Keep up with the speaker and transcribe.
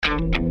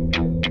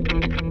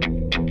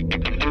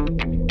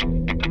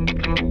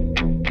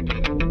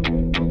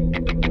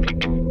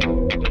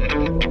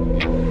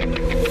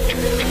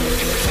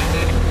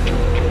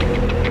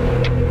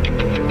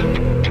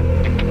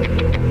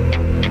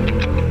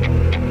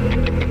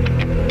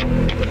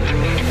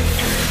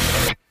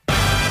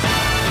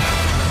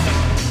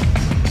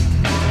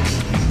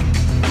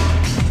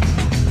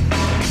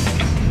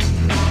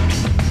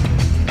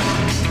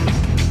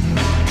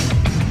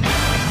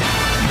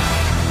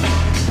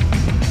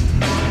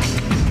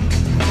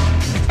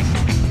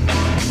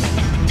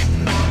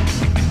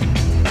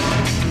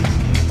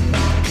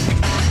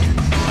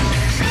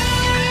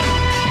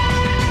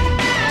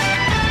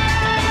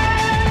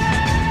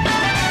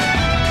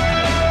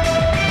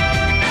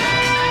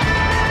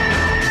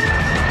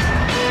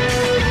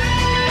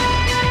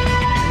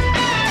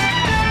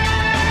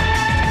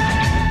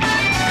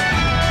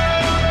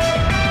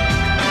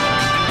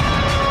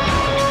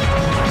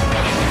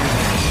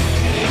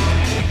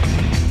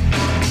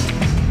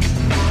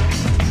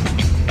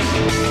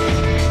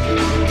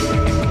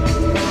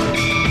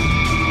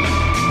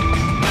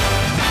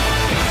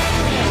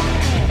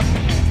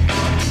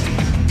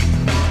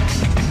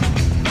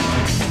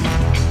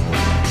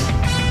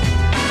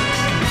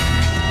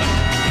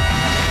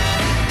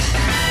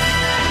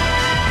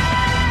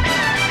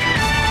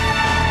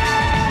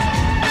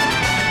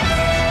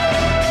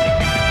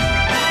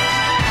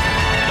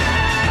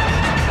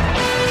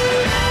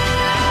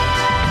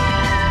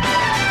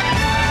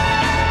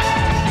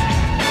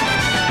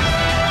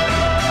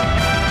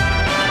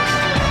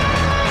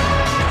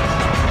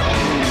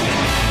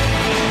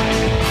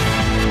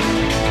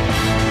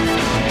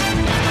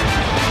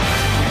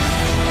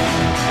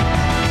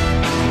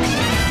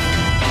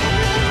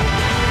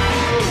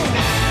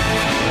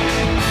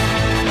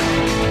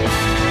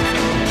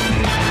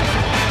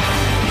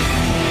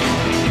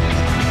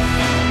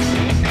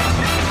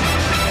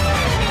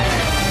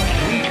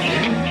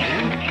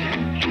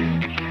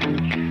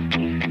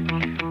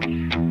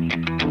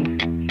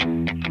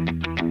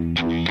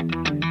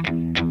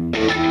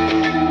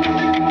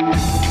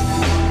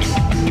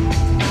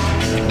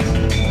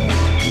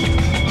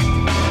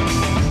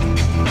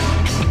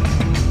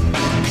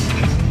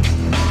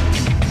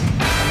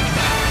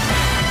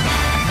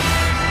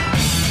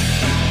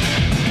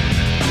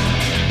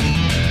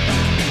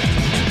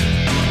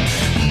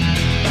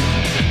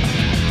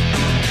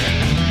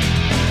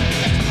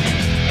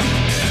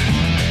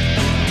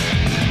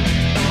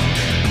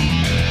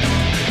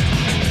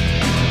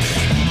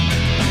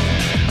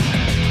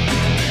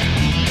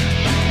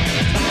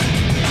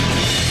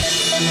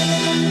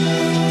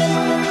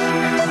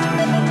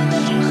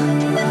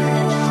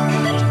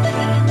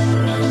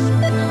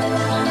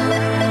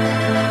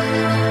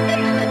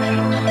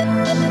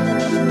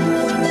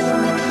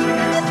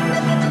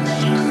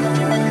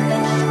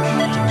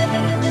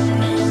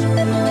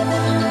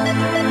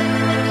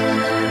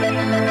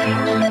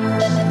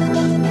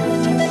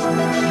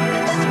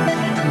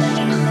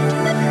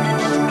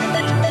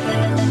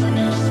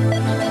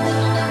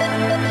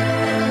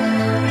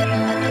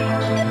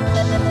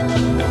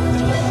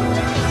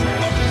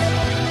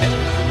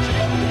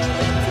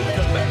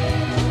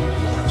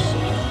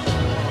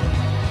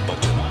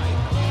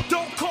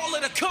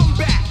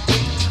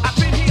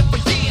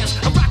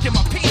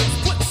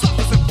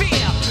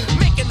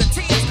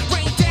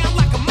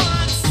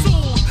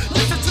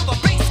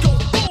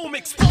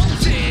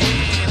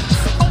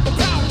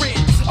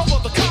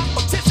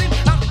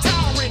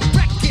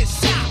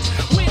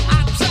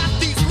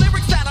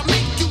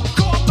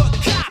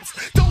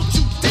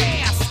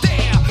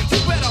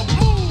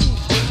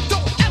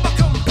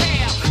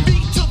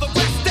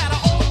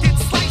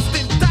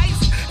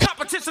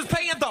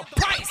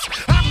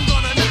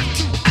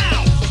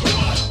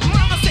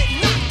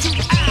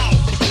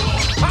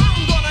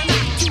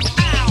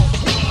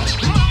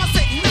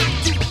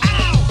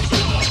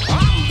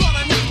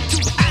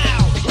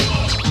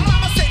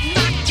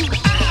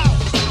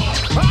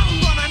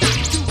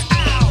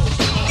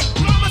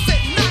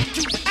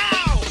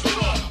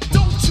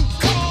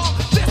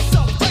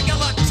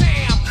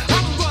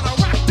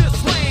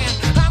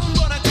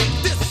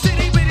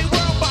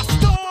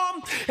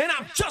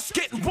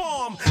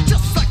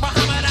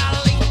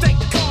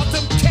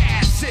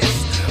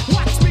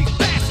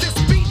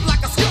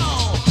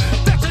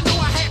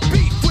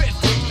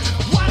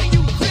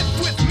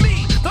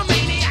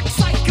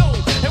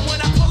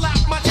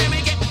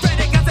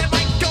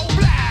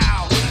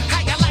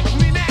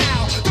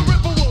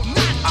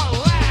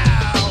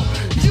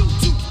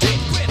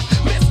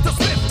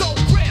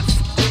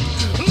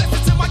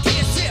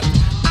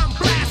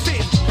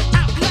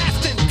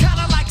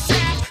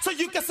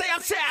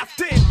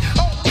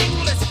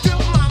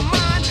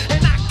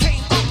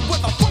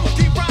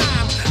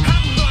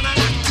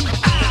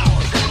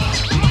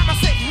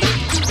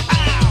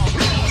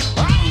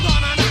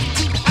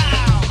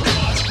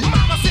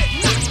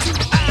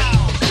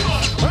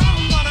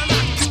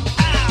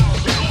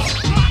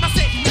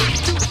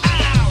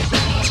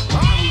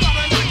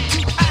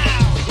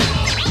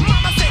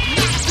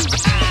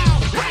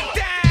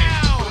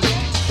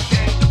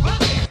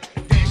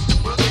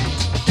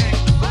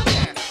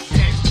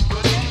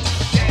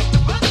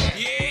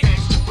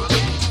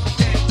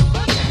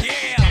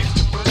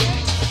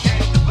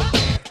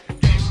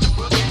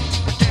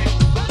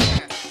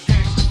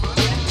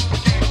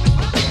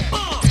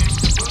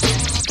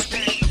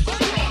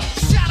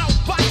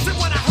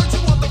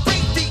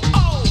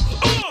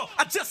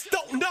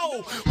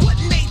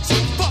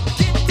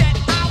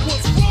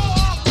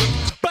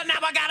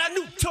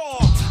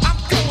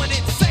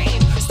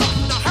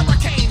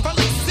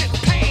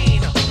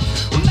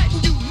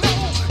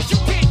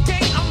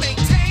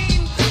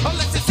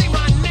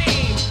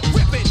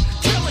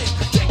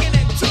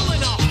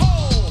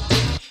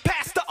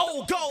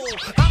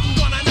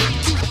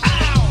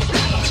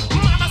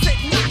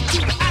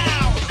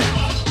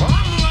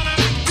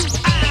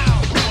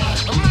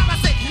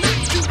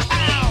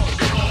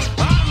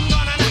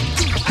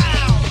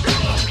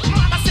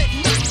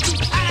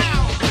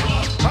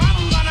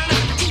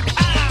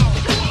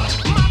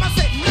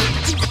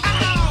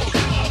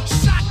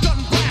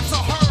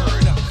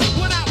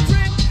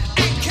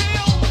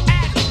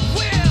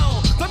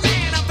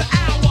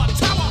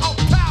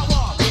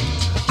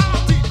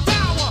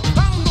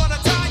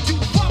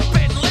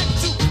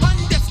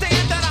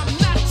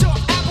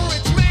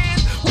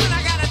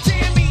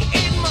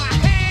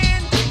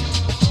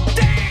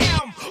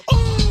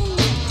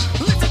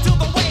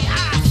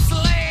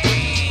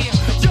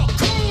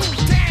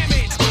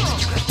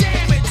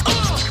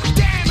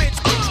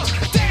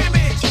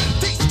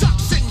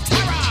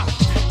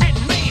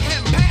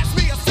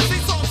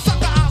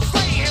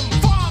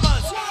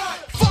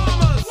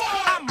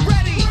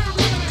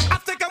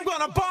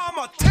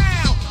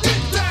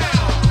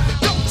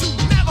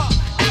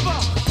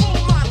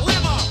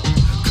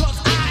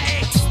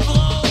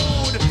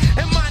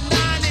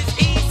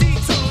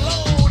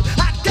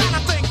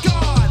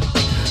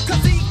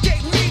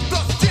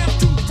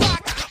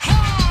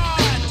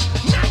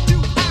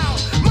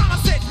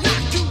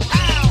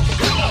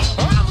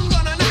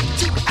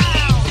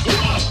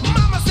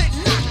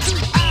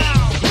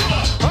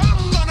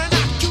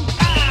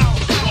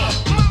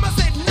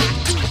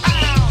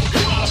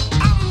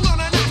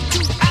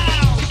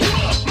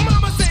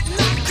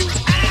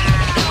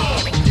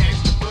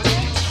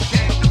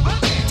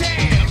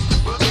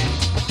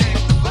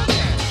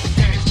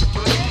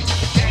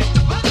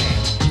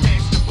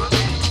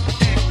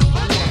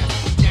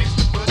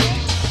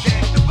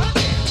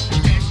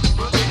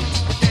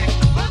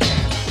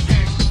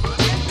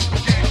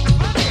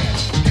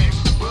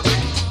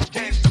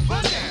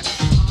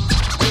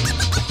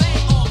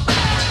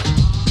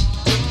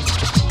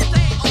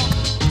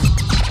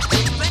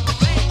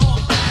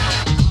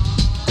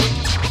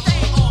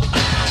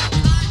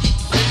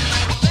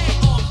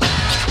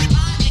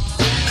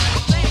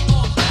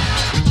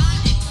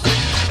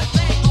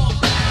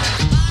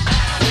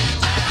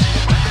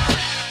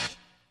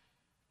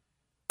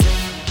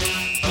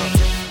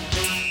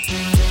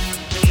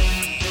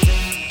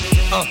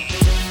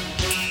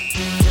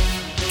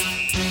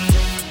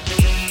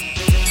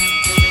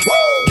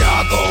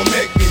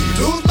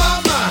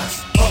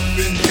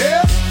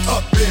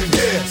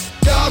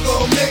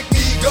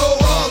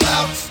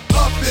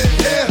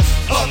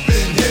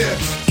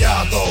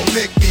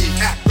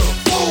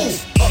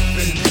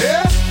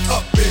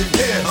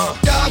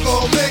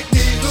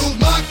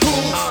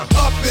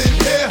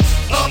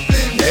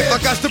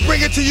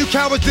to you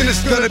cowards, then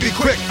it's gonna be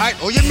quick. Aight,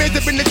 all your men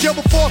that been to jail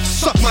before,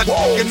 suck my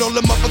dick. And all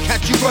the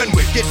motherfuckers you run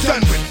with, get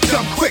done with,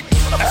 dumb quick.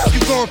 You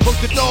gon' poke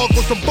the dog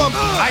with some bump.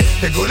 Aight,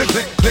 they go to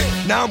click, click.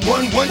 Now I'm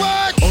 1-1.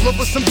 All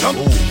over some dump.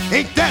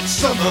 Ain't that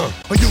something?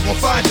 Or you gon'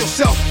 find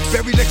yourself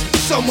buried next to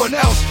someone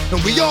else.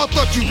 And we all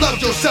thought you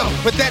loved yourself,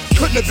 but that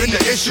couldn't have been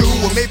the issue.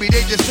 Or maybe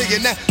they just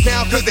saying that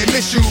now cause they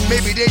miss you.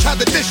 Maybe they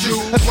tried to diss you.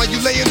 That's why you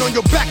laying on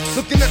your back,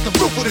 looking at the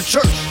roof of the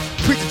church.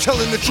 Preacher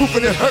telling the truth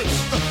and it hurts.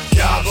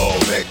 Y'all gon'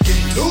 make me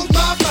lose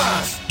my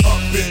mind. Up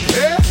in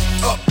here,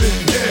 up in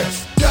here.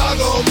 Y'all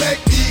gon' make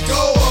me go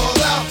all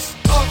out.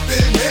 Up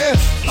in here,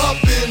 up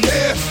in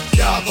here.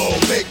 Y'all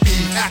gon' make me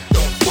act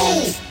a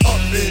fool.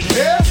 Up in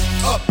here,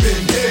 up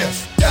in here.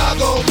 Y'all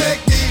gon'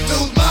 make me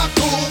lose my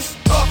cool.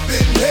 Up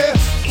in here,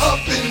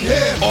 up in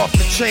here. Off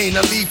the chain,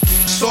 I leave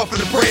soft in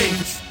the brain.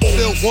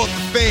 Still want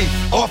the fame,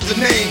 off the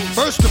name.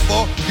 First of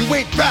all, you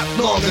ain't rap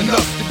long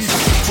enough to be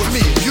with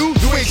me. You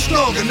ain't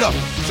strong enough.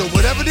 So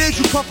whatever it is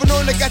you puffin'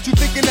 on, they got you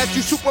thinking that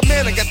you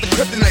Superman. I got the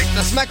kryptonite.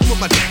 Now smack him with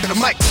my dick in the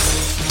mic.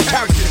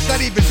 Characters, not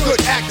even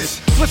good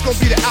actors. What's gonna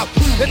be the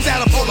outcome? Let's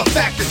add up all the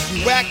factors.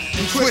 You whack,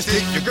 you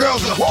twisted, your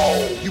girls are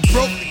whoa. You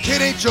broke, the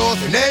kid ain't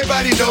yours, and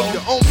everybody know.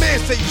 Your own man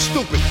say you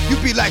stupid. You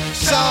be like,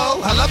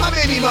 so, I love my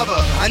baby mother.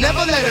 I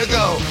never let her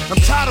go.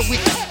 I'm tired of weak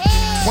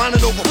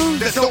whining over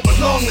that don't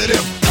belong to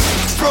them.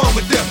 Strong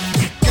with them.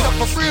 Get up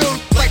for real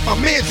like my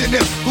mans in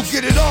them, who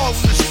get it all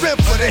with the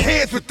strength of their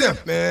hands with them.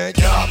 Man,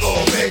 y'all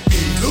gon' make me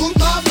lose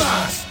my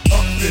mind.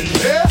 Up in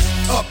here,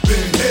 up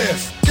in here.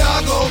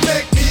 Y'all gon'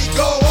 make me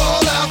go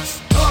all out.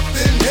 Up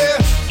in here,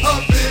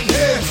 up in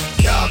here.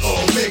 Y'all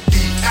gon' make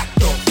me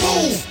act a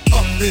fool.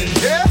 Up in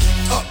here,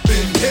 up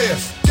in here.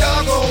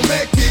 Y'all gon'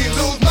 make me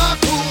lose my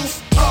cool.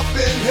 Up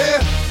in here,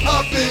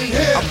 up in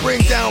here. I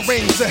bring down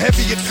rain so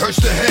heavy it hurts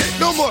the head.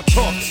 No more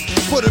talking,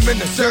 put them in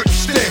the dirt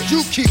instead.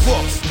 You keep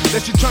walking,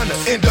 that you trying to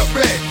end up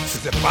red.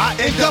 Cause if I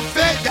end up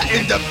fed, I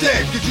end up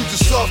dead. Cause you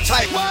just soft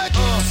type,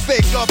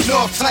 fake up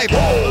north type.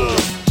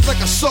 It's like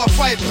a soft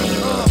fight.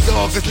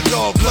 Dog is a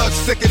dog, blood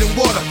thicker than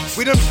water.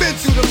 We done been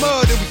through the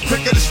mud and we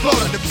quicker to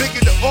slaughter. The bigger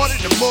the order,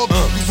 the more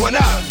we run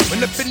out. When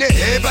up in there,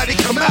 everybody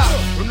come out.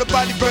 When the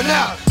body burn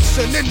out,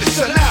 sun in the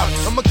sun out.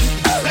 I'ma keep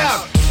it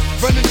out.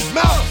 Running his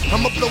mouth,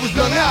 I'ma blow his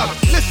lung out.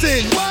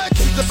 Listen, what?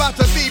 He's about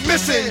to be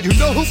missing. You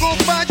know who gon'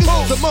 find you?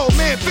 Some old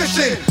man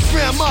fishing.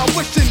 Grandma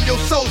wishing your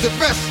soul's at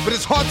rest, but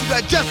it's hard to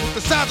digest with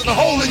the size of the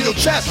hole in your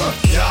chest.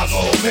 Y'all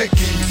gon' make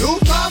me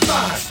lose my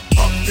mind.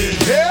 Up in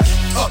here,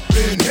 up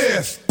in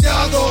here.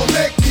 Y'all gon'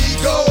 make me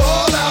go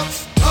all out.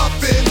 Up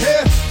in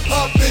here,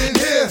 up in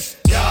here.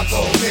 Y'all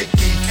gon' make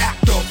me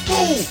act a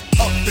fool.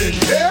 Up in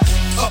here,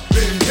 up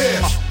in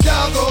here.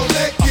 Y'all gon'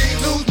 make me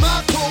lose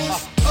my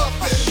cool. Up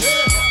in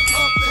here.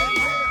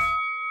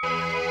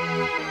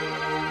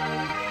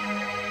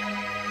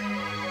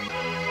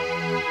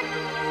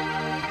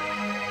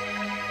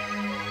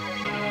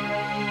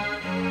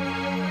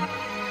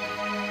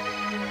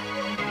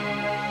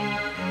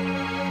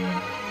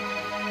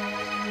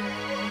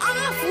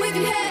 With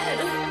your head,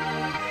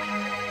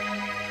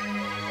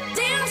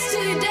 dance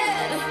till you're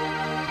dead.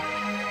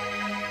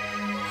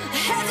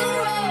 Heads will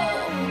roll,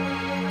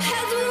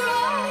 heads will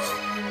roll,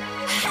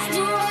 heads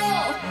will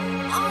roll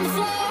on the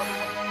floor.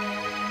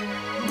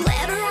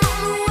 Glitter on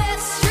the wet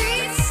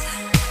streets,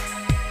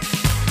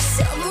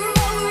 silver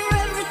over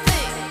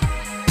everything.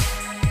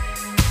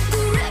 The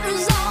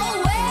river's all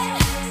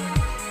wet,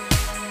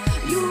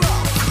 you're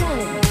all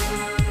cold.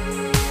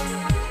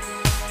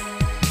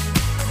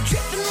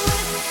 Dripping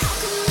with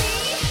alchemy.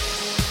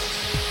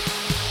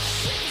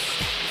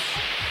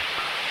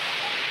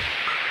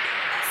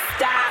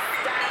 Stop,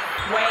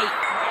 wait,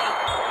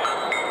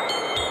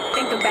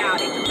 think about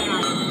it.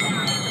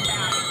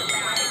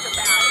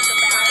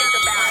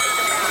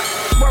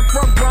 Work,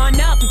 run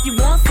up if you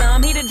want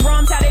some. Hear the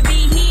drums, how they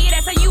be here,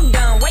 that's how you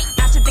done. Wait,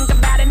 I should think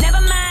about it,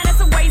 never mind, that's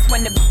a waste.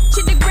 When the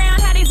hit the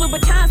ground, how these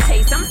Louboutins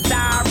taste. I'm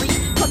sorry,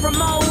 but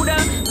promoter,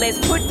 let's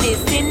put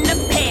this in the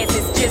past.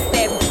 It's just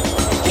that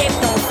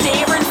kept on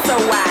staring, so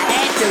I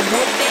had to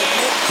whoop that.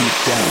 Deep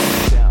down.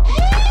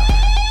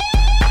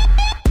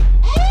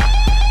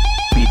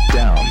 Beat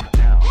down.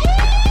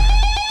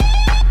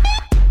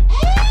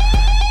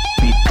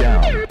 Beat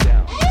down.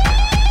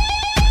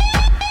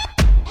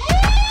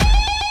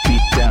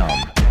 Beat down.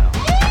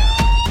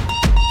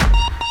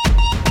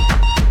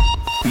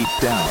 Beat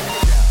down.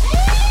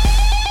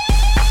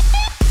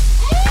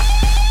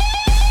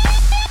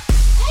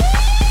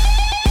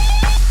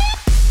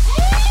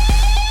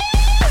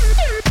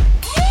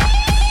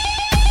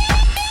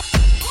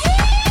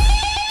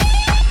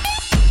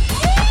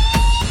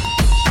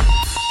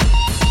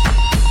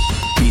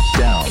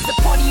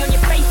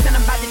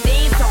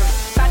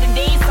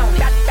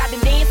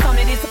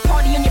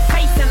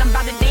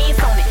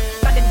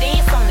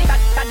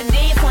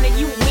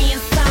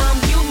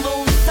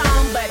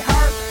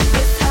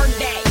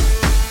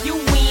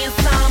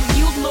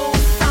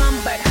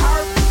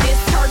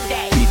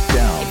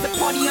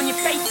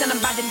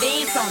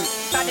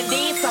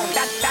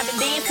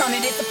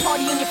 It's a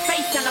party on your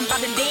face and I'm about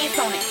to dance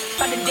on it.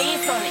 About to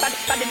dance on it.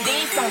 About to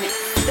dance on it.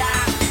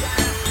 Stop.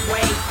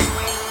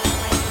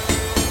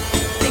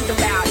 Think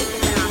about it.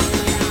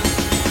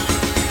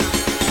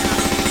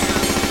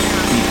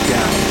 Beat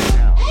down.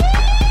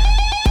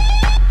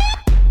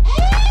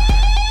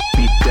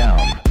 Beat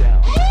down.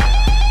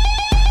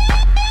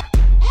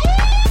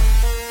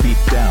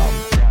 Beat down.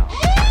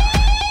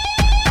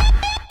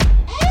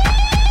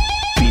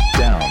 Beat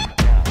down.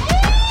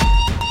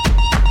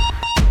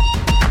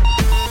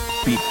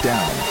 Beat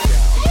down.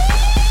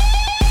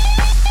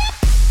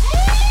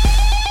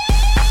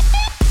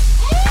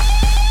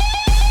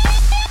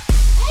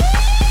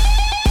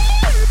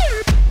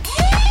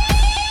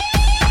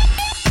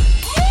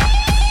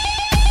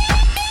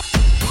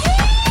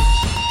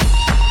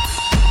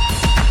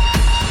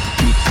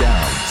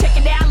 Check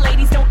it out,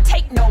 ladies, don't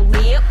take no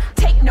lip.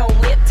 Take no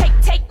lip,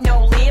 take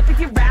no lip. If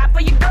you ride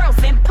for your girls,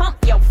 then pump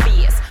your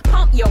fist.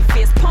 Pump your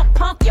fist,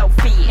 pump your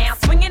fist. Now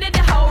swing it at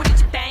the hoe, did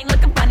your thing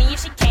looking funny.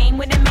 If she came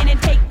with him in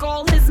and take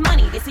all his money.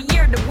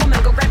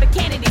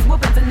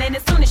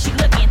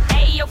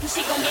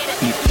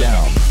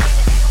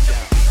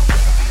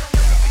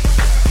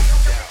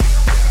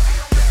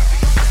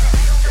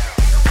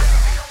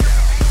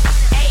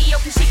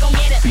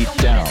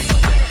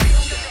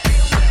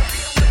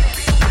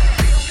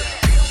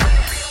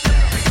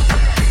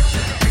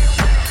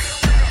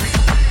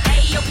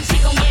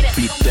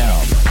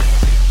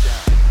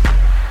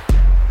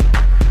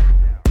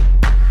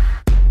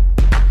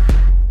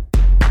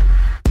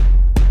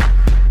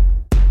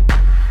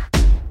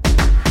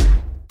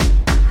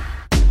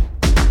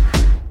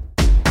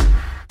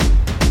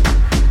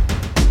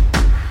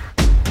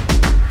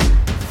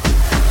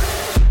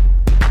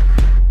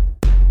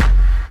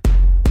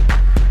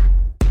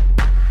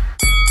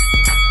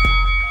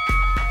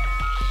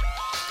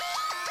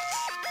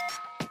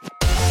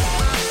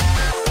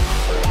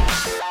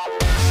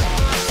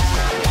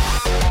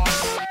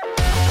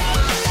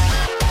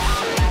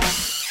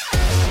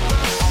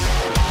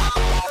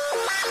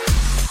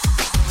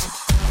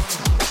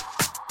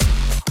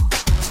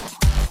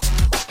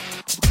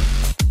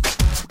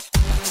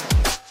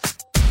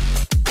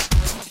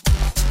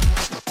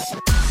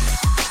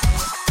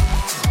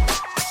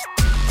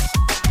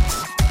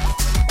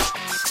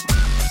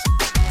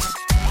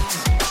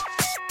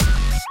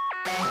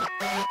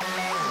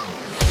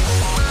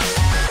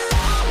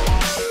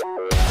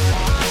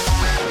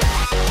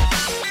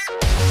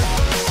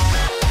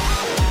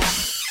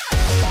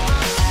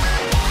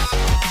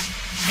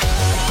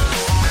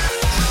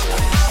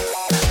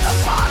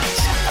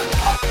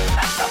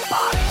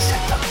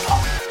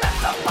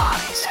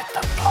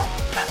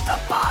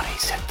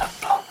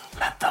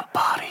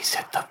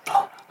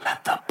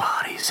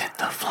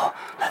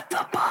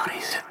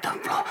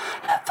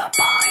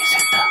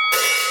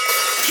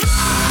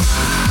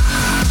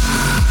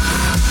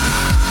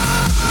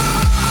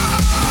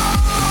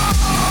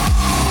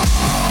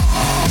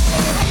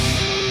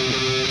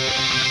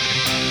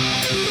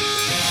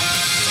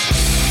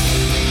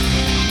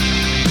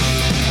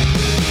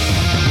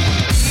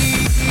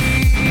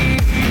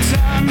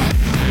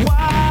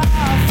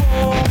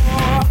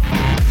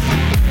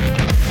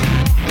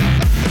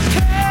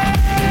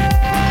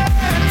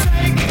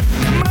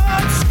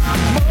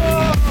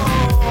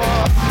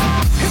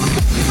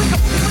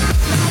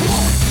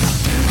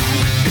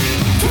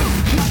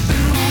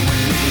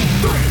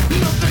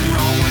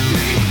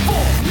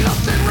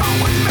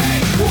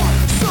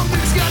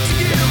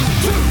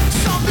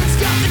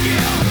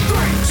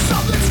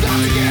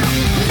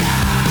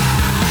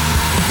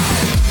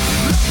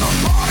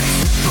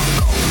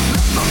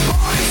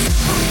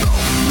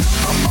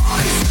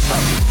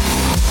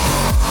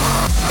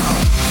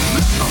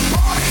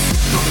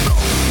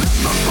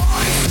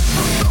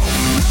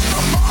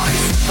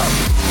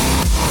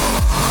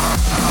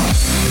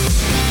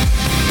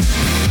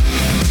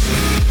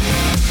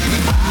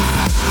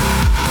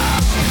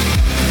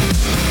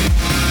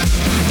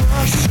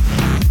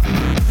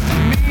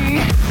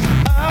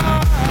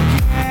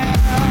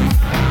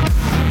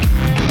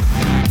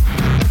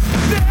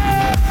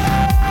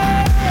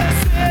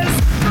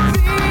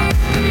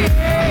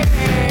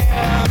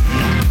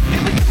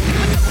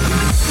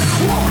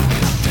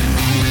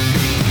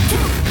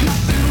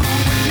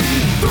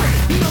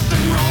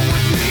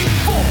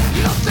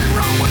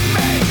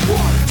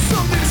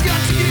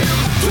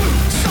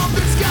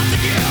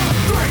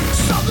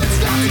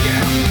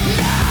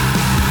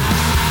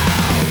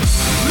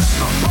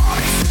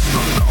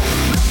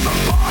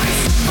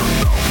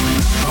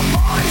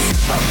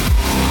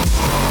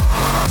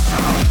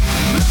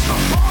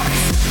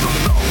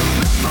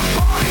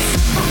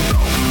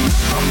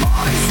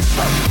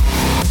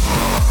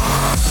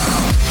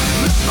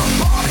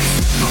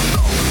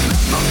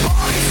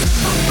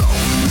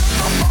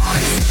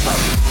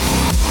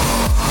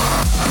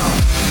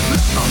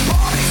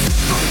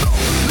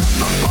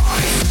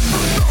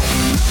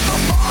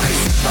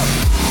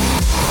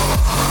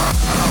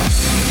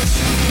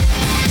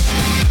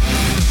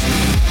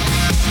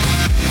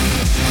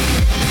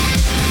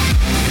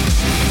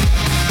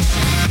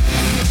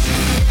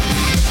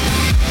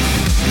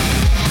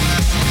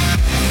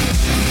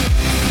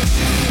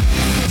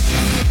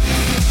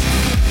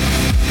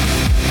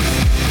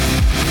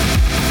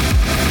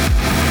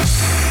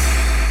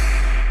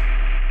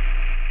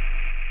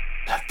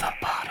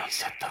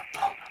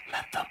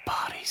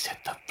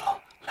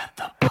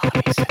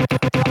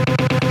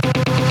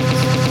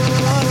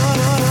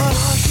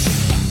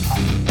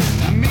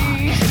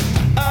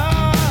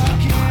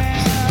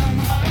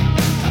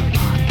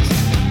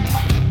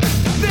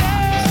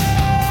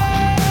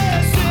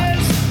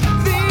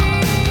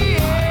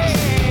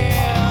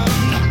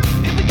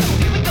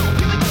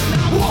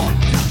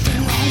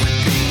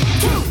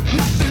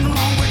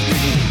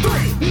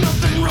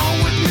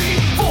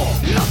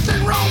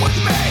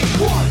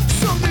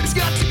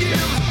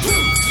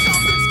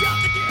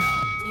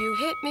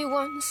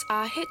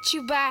 I hit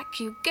you back,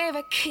 you gave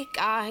a kick,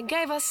 I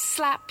gave a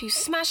slap, you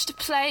smashed a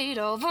plate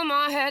over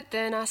my head,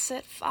 then I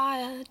set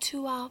fire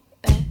to our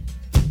bed.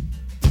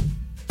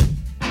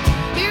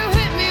 You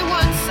hit me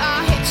once,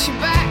 I hit you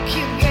back,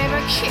 you gave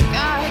a kick,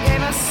 I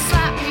gave a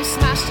slap, you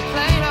smashed a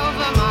plate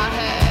over my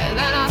head,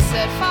 then I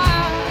set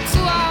fire to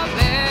our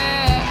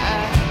bed.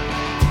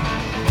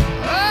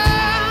 Oh,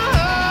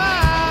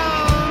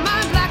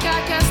 my black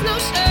eye casts no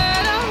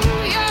shadow,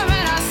 your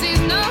red eye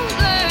sees no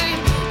blame,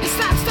 your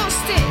slaps don't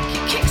stick,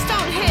 your kicks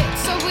don't hit,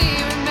 so we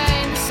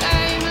remain the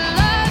same.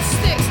 Blood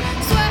sticks,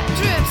 sweat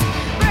drips,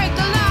 break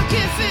the lock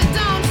if it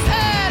don't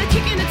fit. A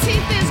kick in the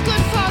teeth is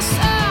good for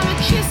some, a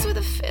kiss with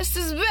a fist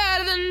is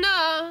better than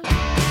none.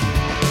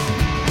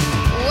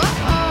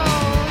 Whoa,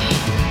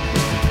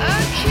 a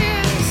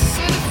kiss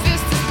with a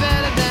fist is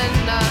better than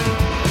none.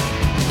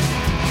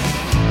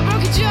 I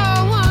broke your jaw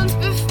once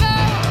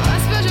before, I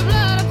spilled your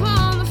blood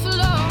upon the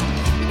floor.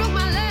 You broke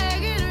my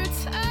leg in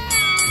return.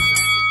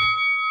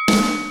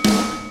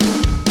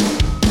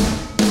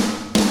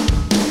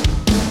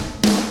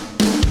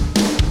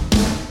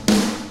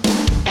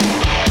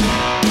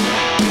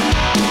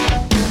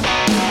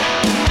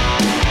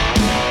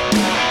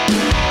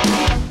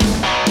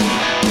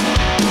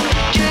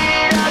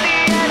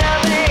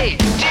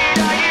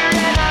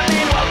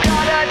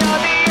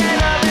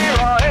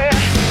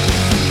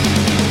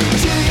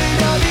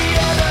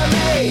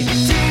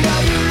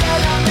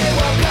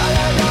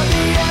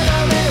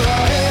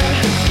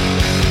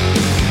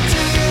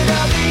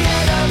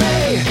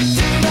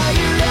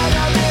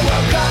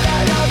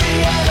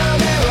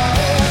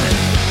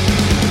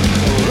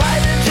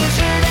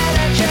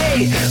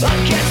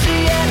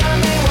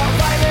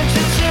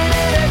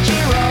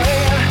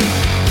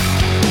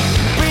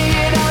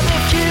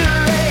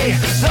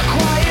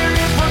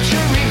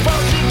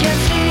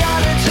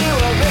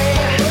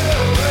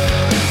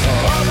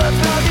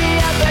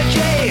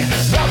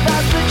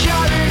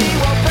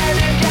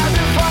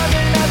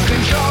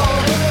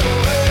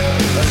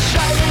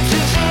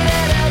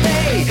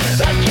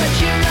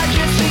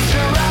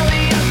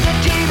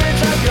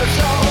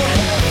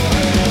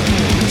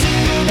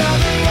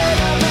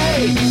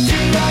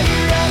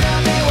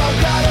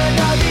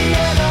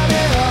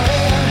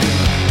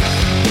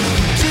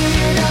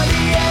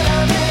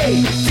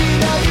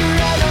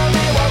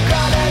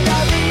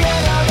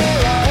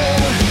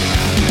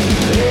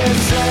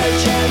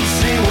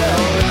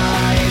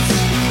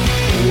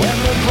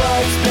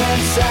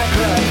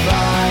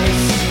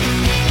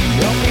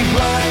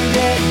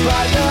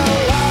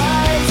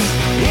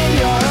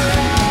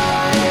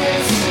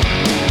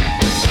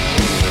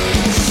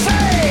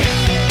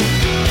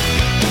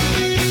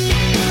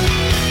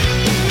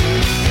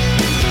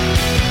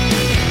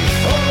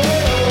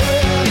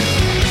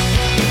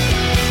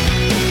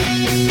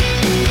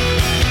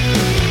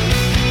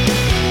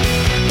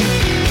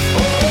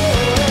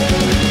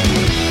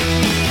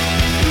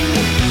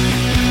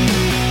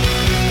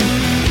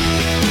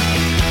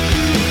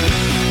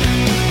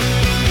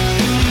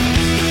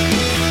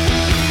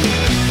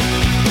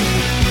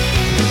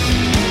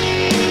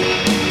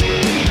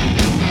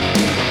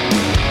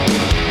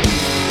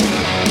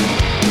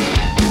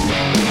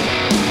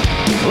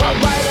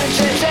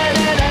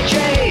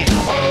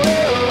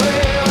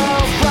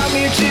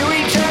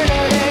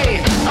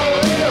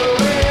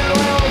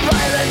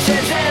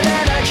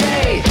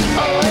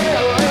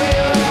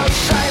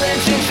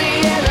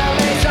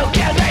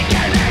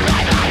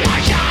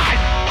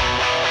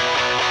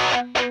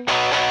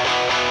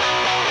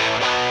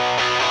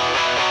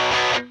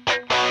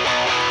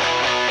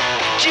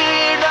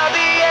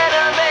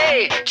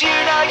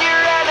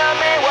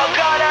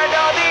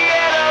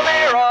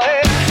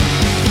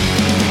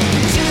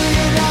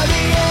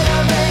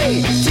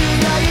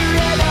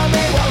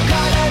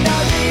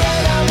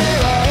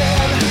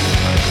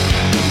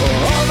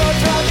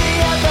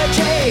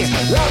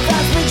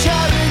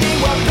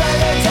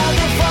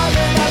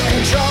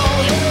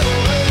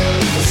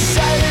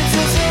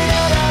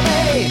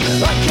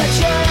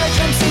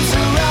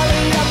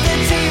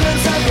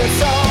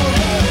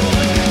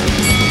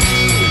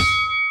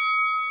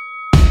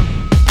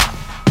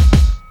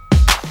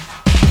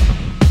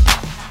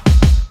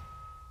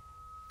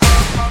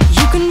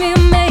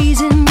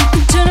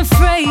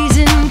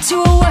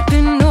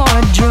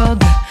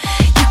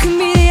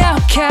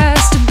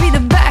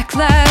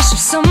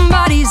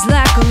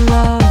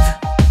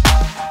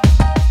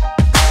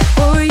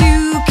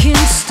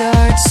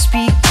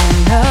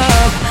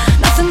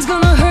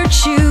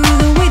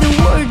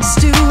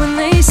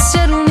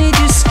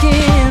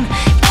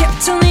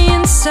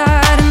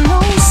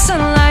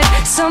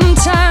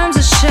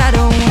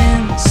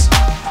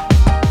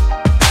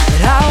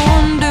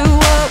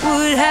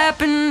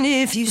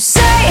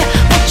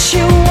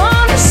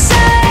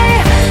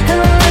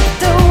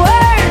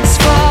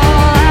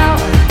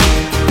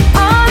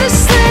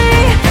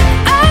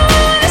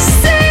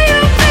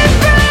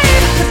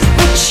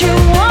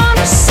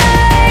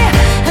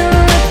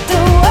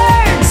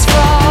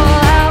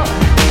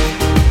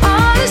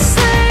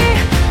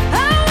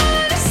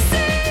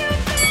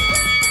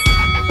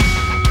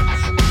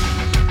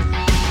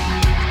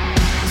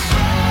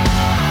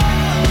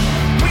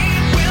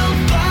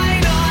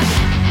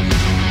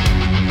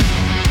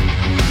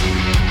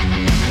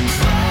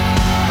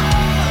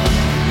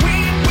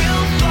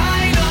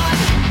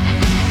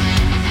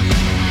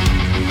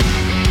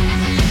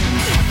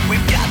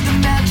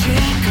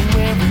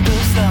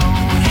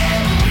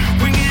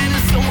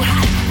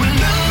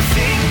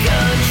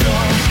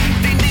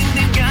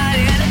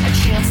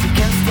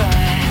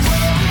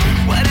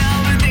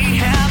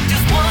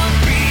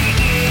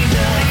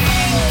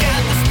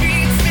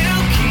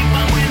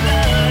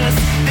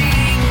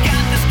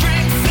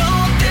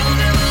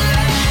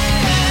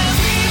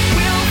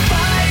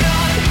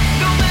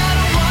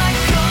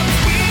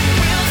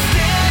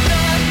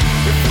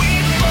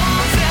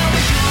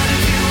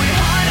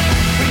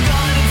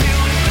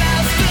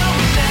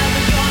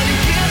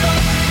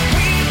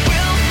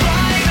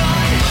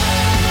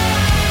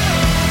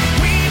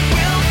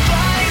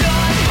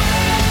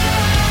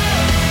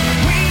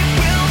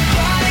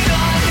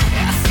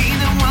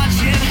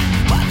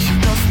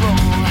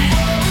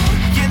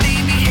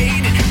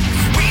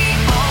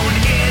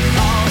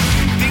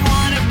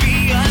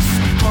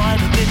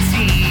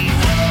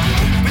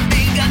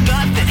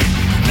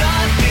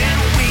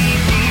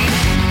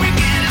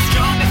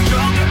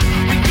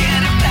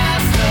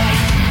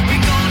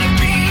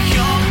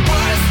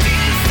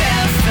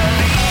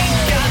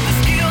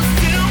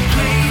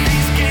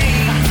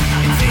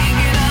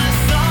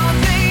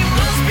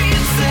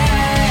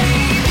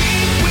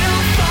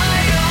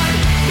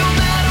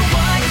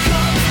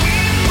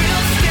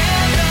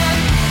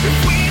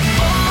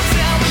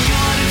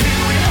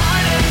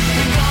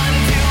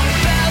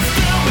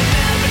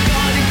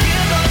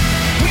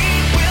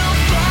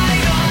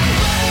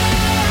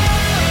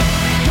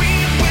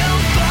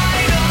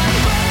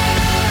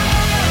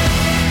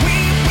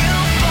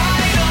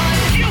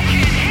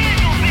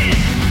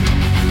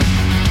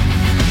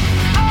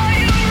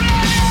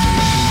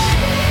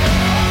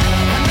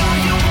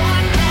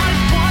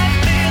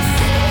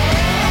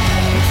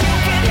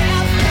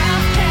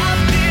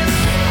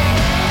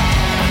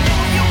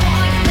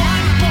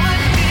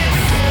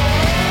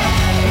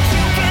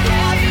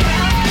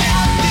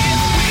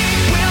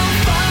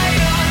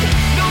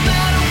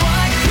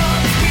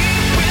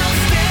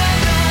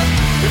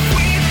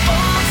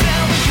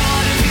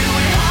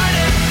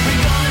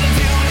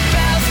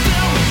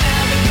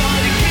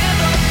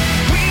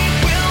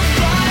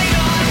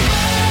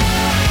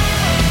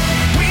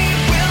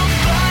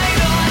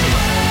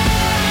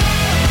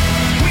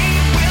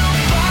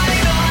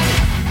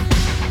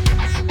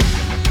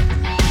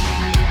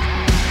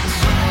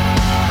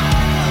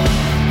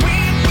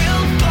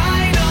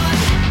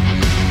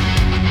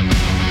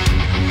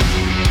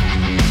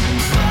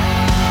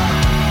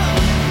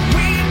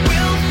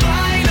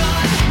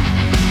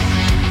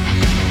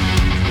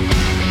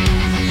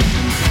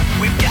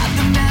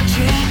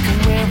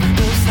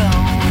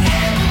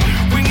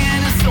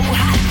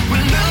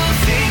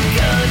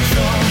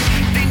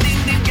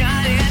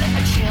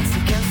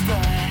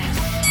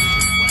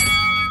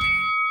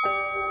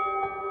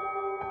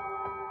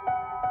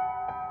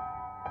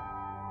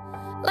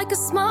 like a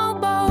small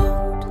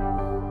boat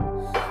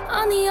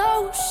on the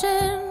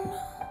ocean,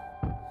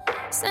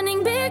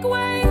 sending big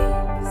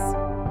waves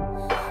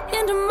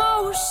into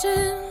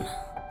motion,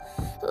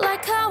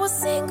 like how a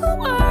single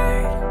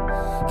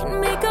word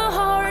can make a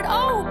heart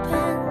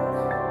open.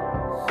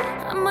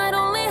 I might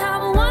only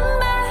have one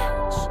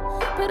match,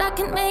 but I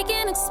can make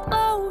an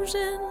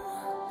explosion.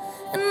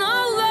 And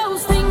all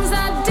those things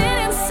I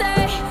didn't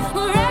say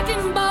were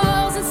wrecking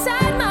balls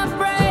inside my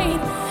brain.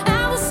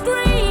 I will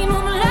scream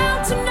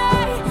loud tonight.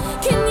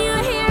 Can you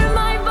hear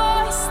my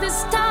voice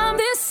this time?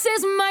 This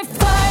is my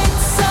fight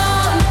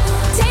song.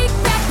 Take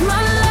back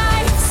my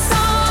life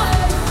song.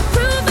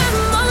 Prove I'm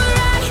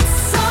alright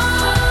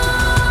song.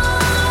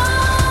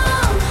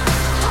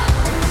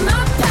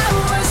 My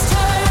power's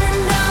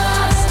turned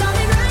on.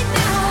 Starting right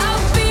now.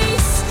 I'll be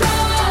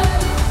strong.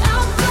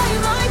 I'll play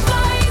my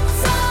fight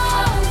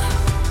song.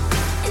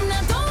 And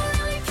I don't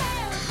really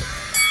care.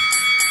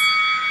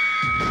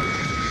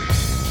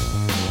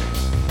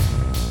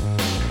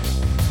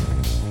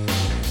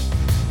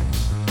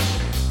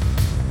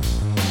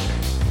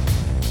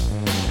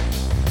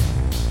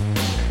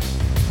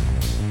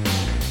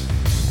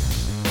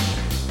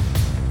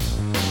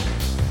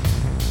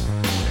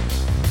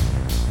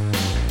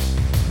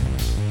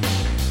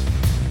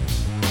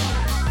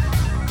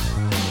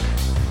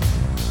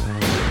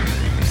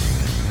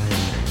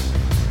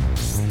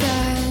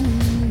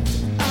 Stand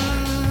up.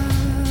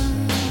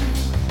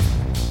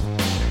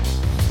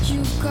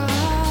 You've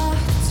got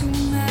to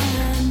manage.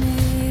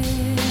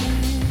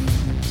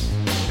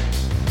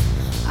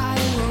 I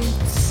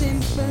won't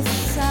sympathize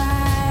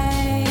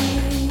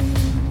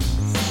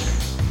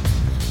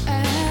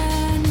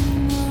anymore.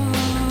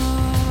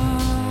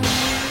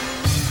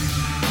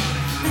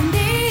 And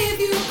if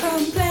you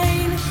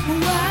complain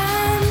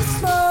once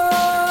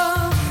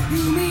more,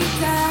 you meet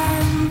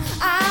them.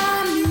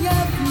 I'm the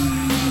ugly.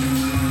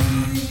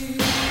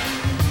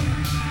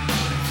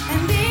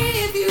 And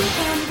if you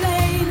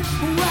complain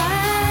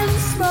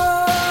once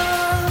more,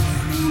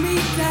 you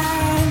meet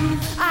them.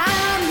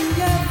 I'm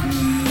the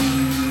ugly.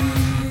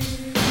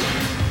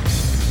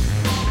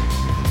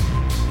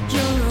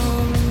 You're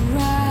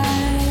alright.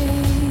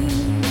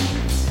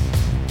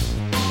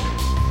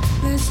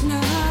 There's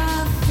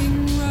nothing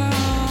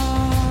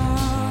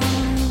wrong.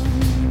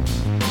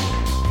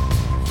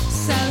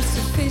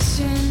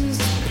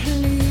 Self-sufficiency,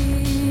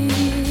 please,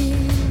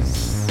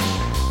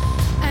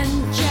 and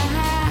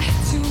get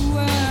to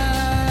work.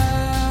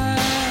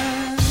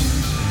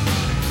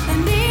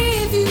 And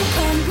if you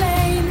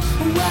complain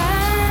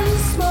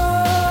once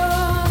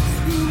more,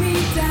 you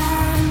meet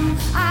them.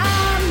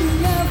 I'm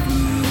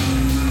lovely.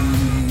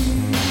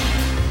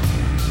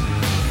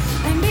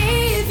 And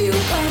if you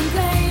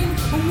complain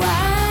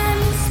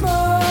once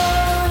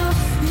more,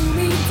 you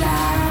meet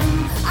them.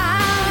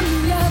 I'm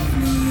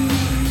lovely.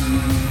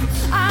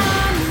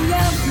 I'm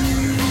lovely.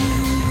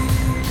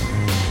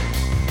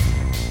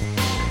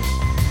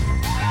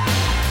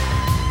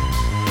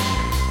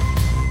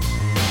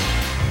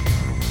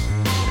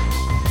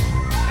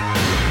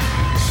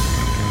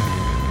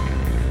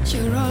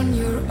 You're on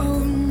your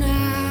own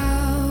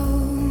now.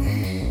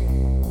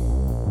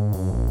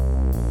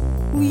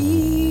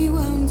 We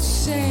won't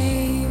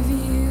save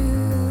you.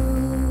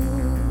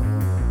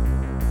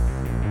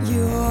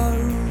 Your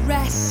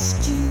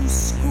rescue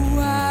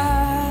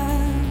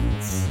squad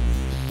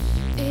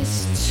is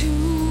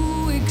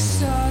too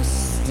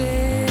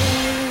exhausted.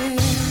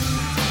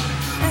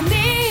 And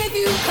if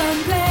you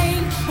complain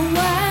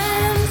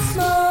once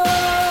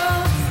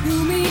more, you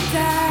meet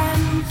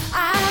them.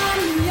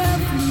 I'm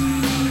lovely.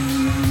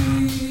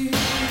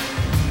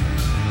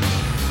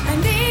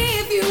 And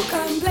if you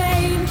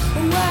complain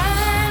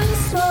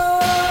once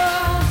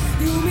more,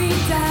 you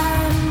meet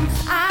them.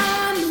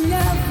 I'm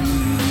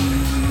lovely.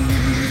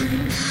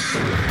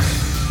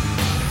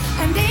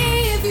 And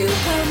if you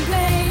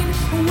complain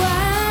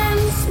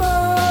once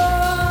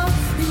more,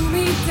 you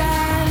meet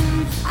them.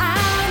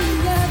 I'm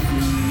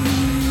lovely.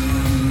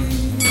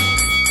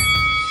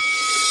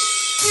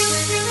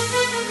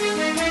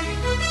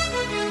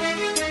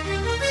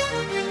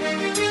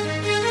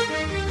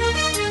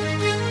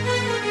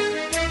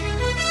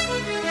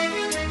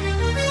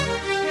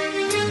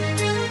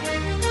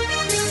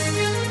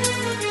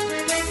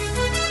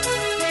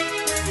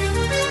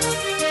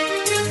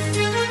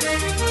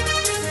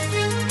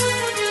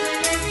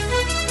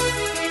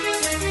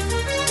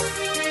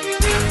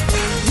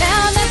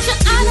 Now that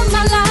you're out of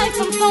my life,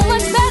 I'm so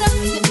much better.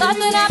 You thought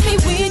that I'd be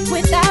weak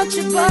without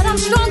you, but I'm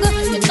stronger.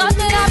 You thought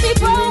that I'd be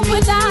broke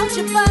without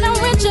you, but I'm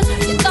richer.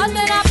 You thought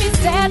that I'd be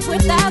sad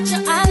without you,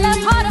 I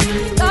laugh harder.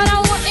 Thought I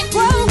wouldn't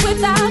grow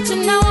without you,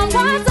 now I'm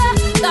wiser.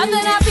 Thought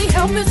that I'd be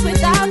helpless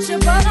without you,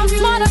 but I'm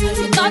smarter.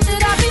 You thought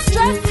that I'd be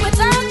stressed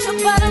without you,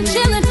 but I'm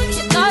chilling.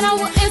 You thought I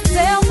wouldn't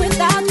sell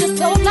without you,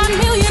 sold 9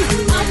 million.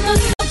 I'm the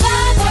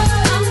survivor.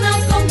 I'm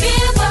not gonna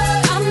give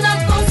up. I'm not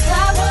gonna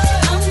stop.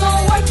 I'm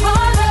gonna work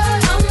harder.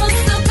 I'm a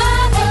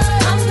survivor.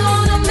 I'm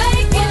gonna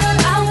make it.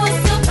 I will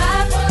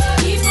survive.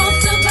 Keep on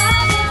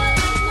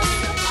surviving.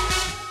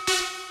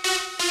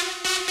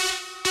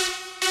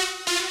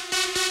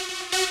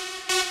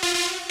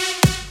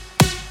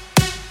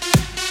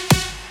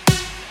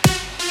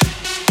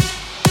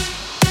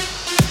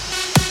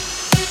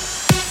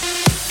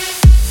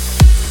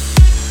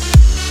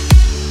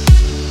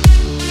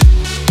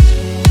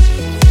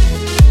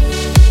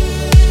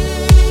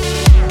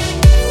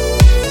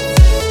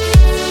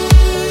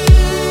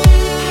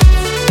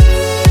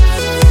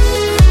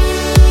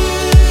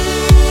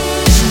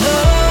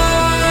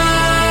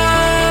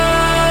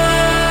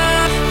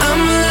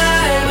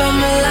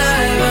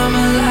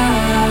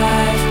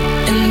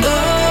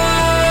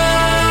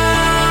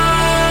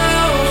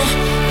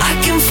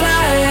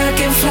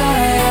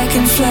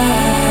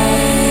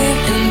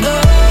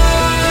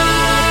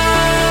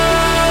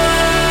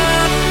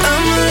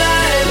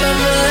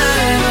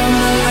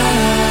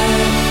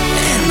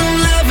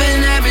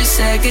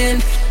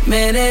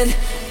 minute,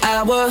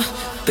 hour,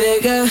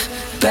 bigger,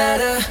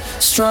 better,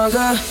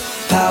 stronger,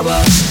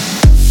 power.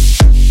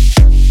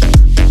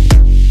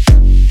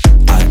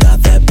 I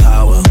got that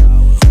power.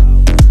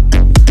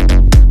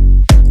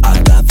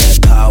 I got that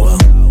power.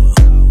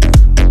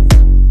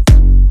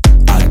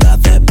 I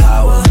got that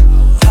power,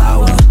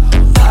 power,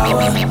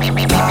 power,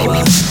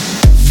 power.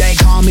 They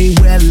call me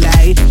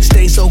Willie,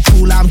 stay so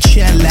cool, I'm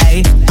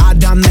chilly. I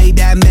done made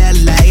that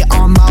melee,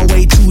 on my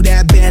way to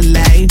that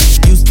Billy.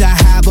 Used to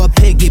have a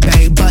piggy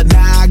bank, but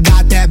now I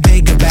got that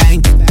bigger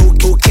bang.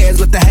 Who cares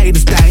what the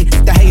haters think?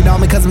 They hate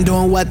on me cause I'm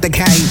doing what they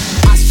can.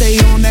 I stay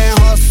on that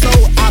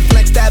hustle, I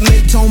flex that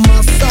mid-tone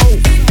muscle.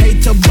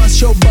 Hate to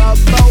bust your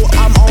bubble,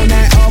 I'm on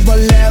that other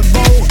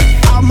level.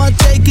 I'ma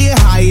take it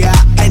higher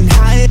and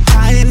higher,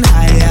 higher and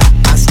higher.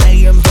 I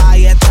stay in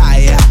fire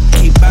tire,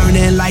 keep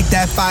burning like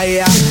that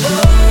fire.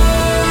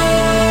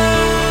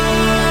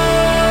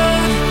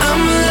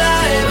 I'm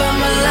alive,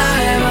 I'm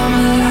alive, I'm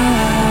alive.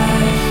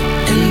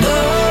 And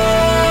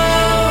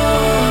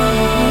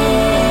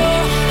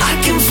I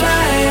can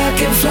fly, I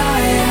can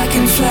fly, I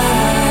can fly.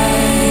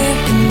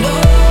 And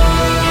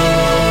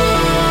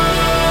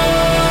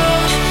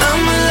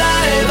I'm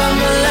alive, I'm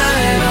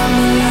alive, I'm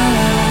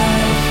alive.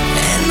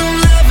 And I'm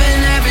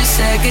loving every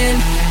second,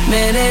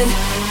 minute,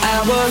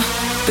 hour,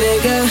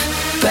 bigger,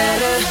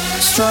 better,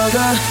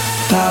 stronger,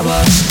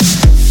 power.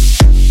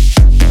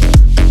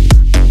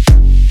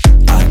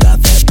 I got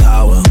that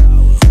power.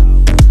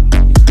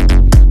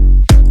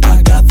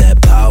 I got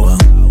that power.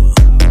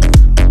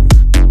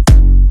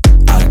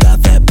 I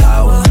got that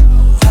power,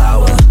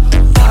 power,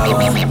 power,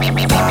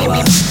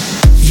 power.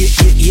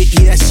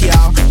 Yes,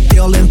 y'all.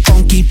 Feeling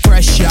funky,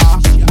 fresh, y'all.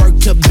 Work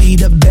to be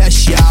the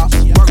best, y'all.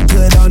 Work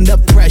good under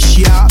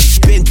pressure, y'all.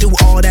 Been through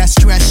all that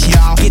stress,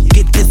 y'all.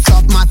 Get this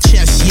off my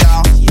chest,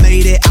 y'all.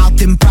 Made it out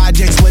them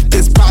projects with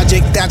this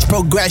project that's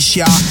progress,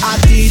 y'all. I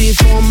did it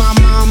for my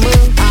mama.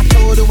 I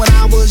told her when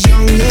I was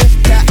younger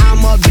that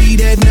I'ma be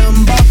that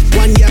number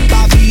one. Yep,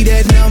 I'll be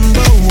that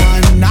number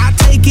one. I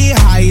take it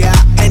higher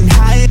and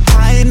higher,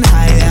 higher and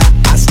higher.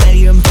 I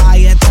stay in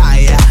fire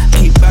tire,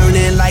 keep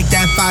burning like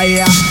that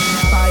fire.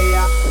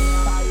 Fire.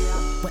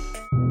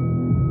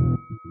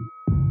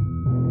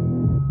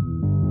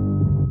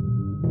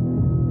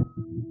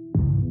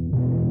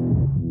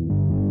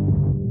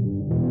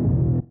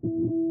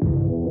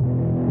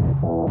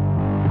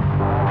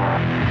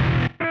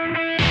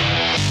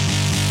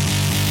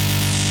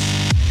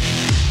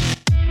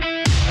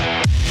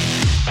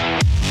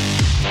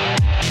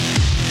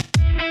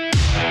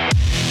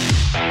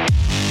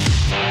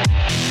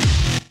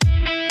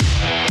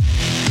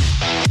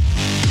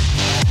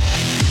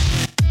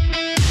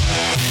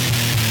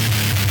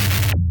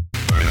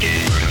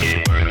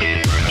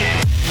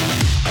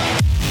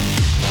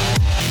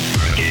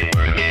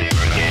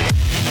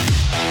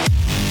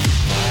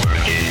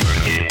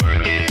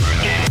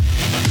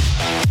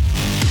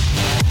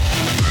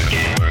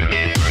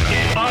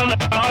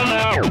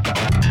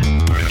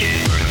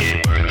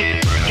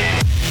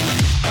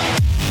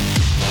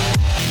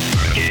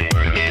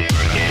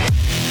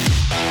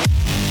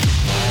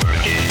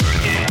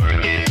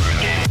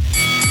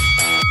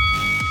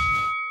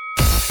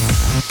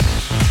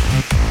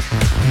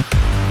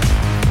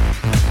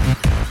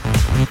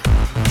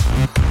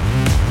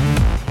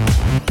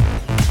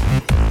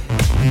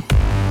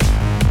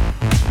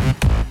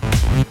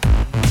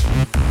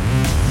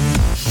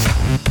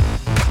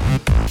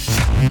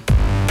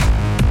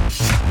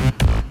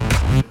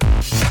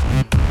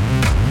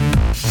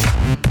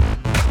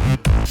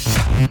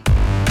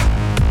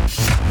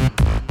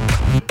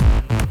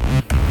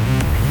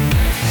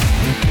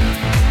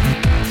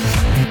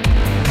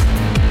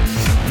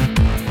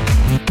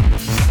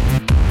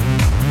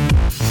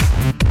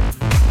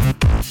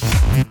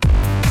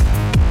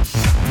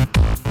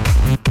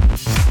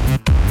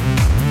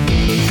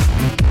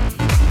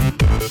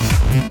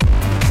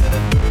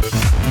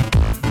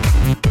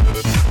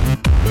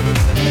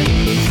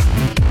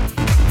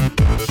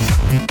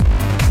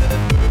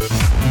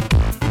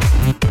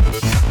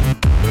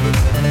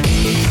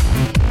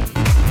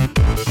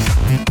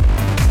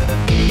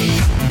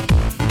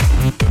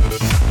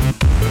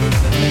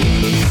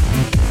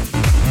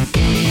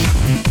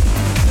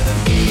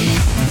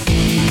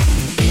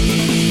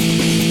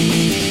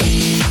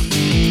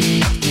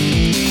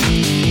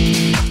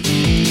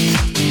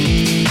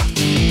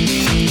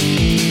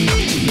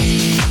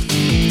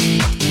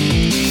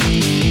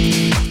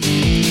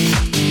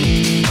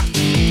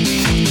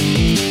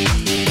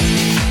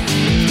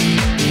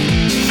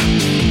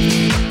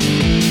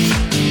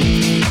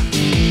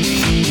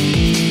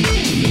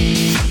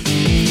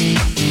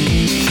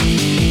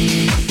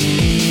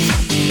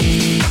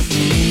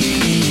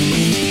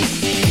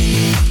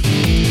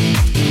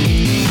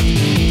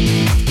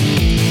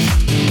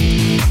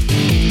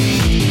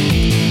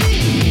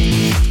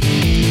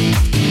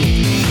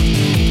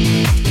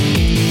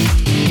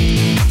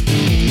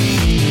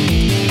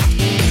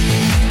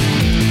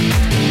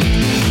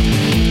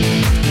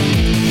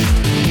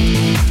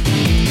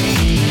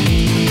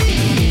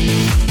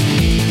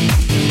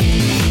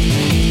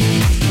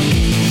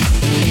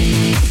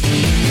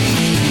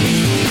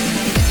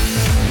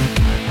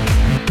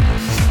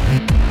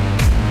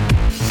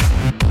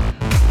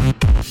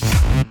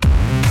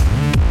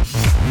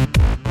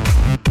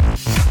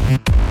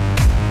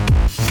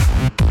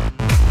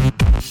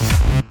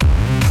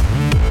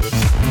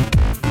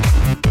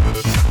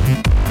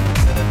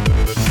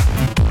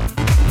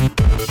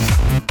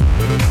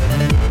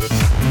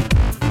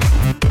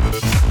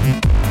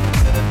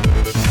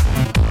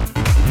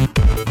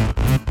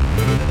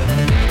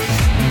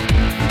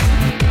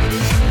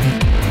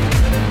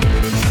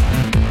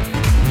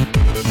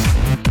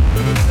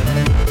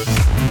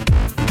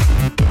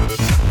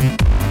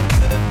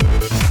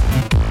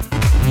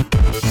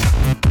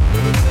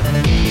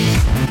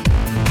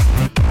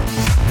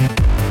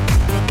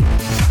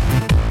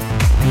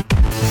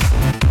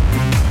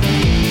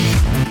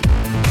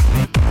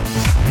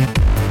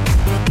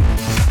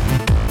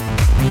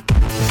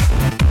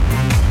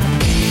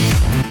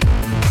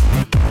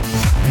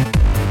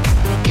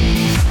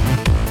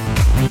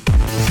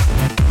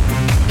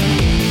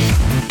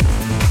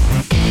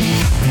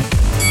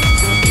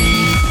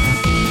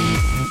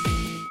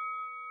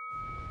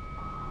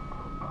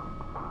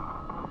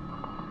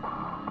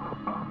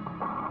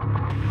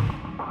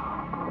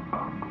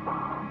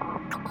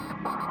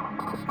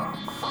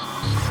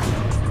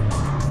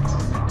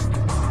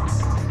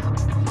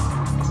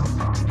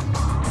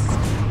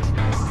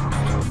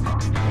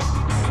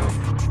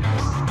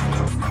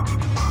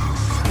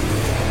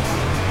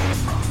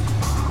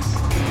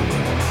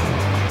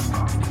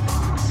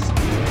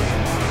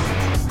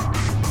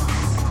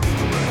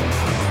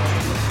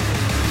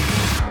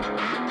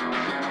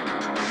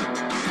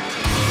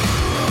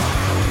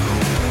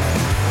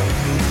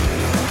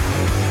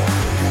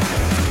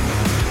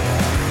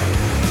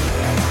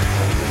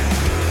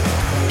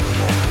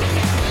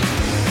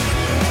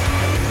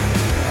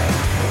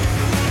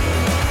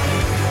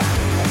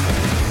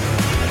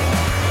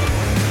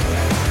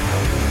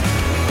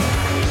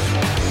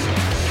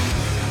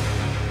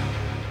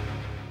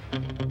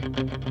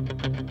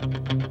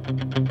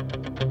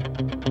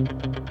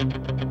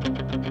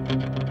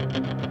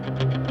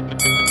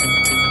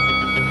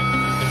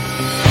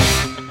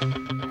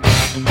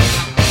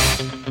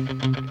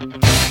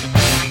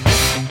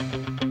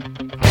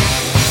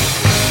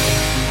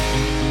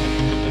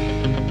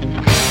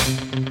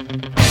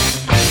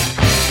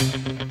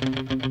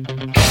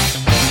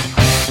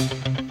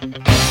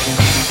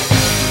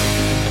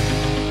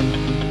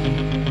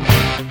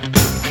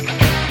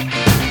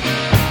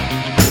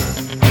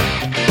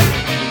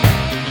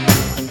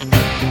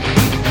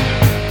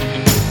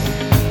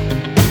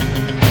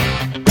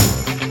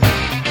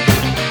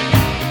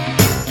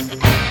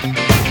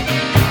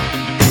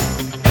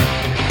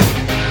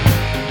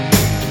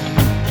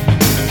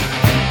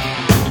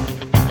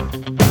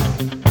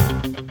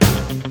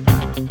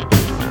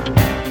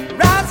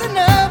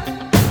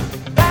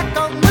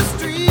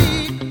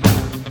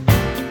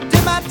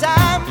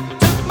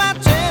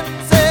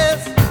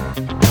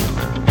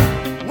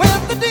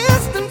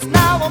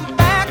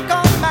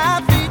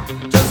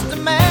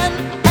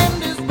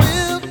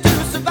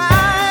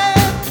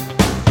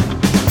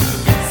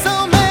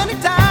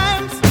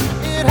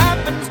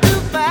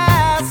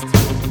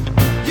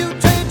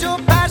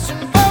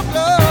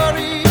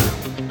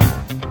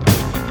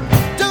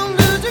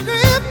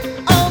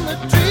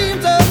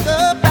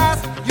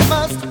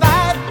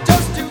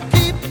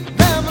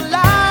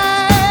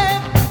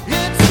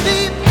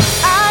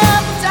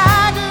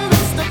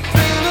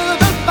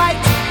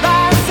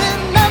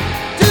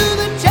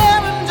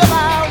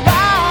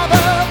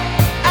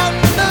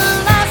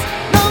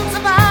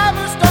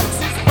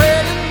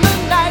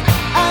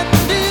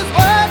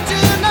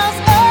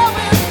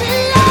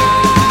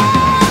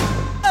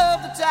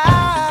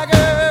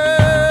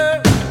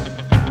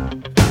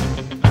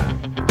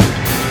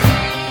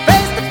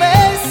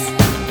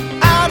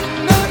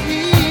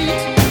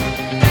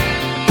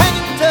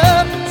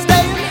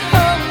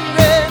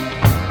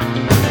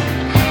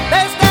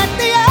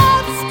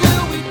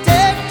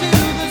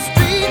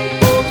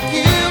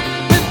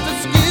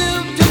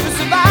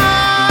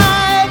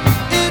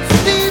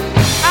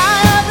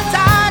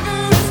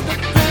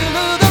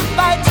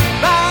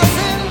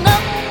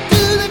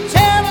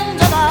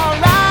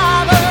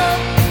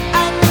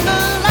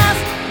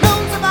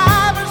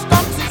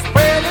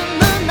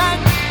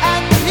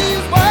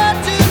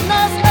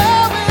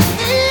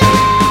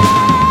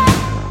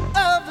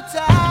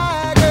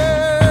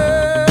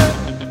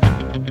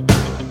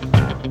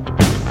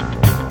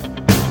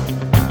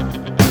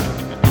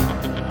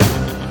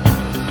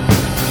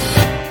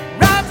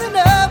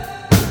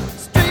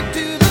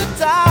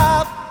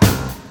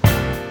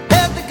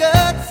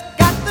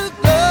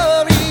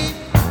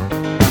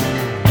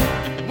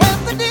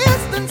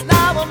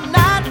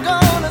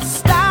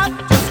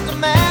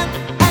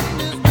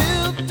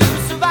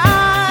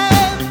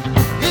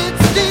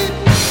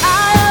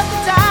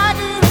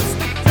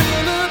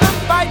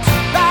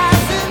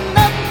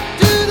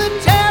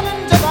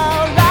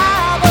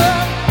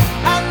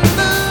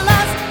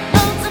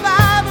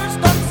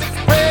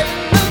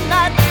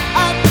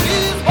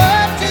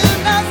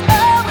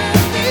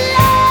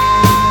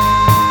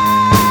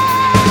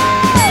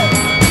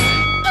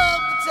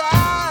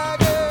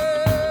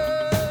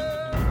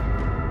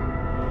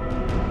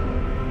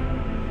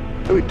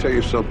 Let me tell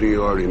you something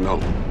you already know.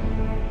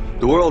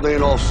 The world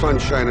ain't all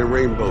sunshine and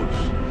rainbows.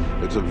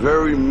 It's a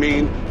very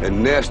mean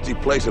and nasty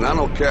place, and I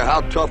don't care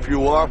how tough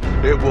you are,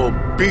 it will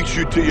beat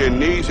you to your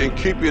knees and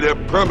keep you there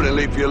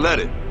permanently if you let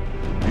it.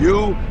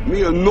 You,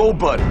 me, or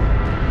nobody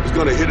is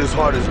gonna hit as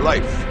hard as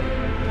life.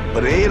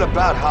 But it ain't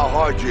about how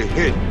hard you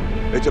hit.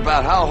 It's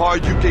about how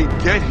hard you can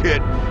get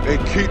hit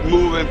and keep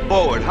moving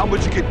forward. How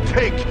much you can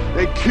take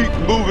and keep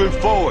moving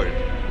forward.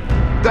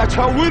 That's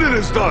how winning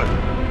is done.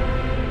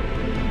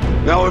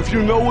 Now, if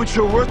you know what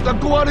you're worth, now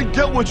go out and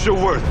get what you're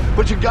worth.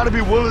 But you gotta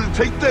be willing to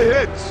take the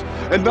hits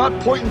and not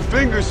pointing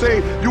fingers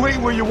saying you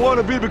ain't where you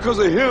want to be because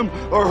of him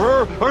or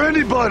her or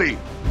anybody.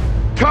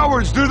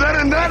 Cowards do that,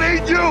 and that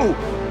ain't you.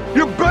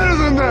 You're better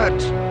than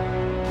that.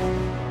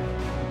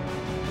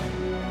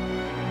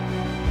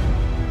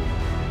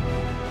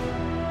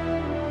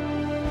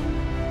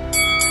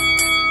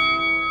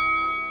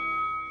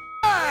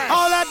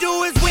 All I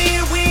do is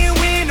win, win,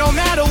 win, no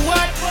matter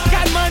what.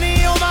 Got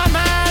money on my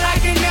mind, I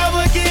can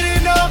never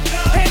get enough.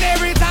 And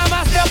every time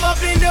I step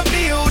up in the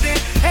building,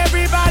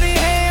 everybody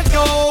hands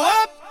go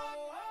up.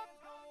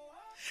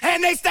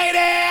 And they stay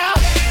there,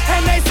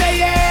 and they say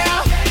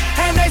yeah,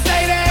 and they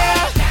stay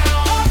there.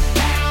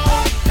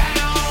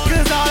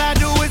 Cause all I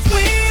do is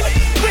win,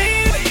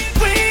 win,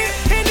 win.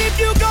 And if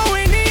you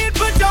going in,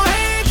 put your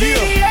hands in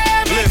the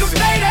air, make them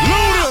stay there.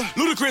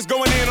 Ludacris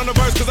going in on the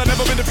verse, cause I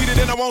never been defeated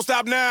and I won't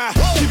stop now.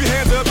 Keep your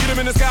hands up, get them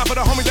in the sky for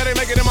the homies that ain't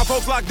making it, my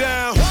folks locked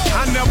down.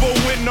 I never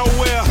went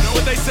nowhere,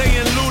 but they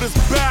saying Luda's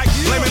back.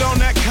 Blame it on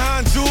that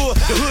contour,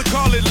 the hood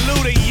call it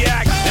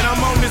Luda-yak. And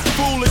I'm on this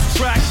foolish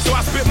track, so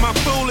I spit my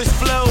foolish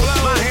flow.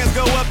 My hands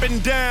go up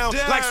and down,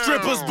 like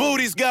strippers'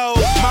 booties go.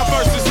 My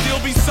verses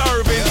still be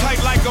serving,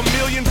 tight like a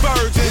million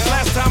virgins.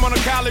 Last time on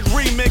a college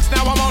remix,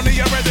 now I'm on the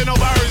original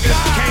version.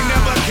 Can't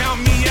never count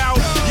me out,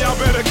 y'all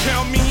better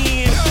count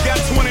me in. Got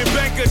 20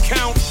 bank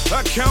accounts,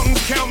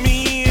 accountants count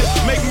me in.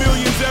 Make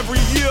millions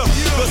every year,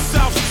 the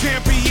South's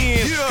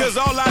champion. Cause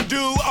all I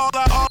do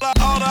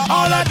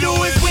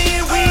is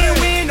win,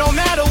 win, win, no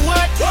matter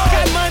what.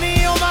 Got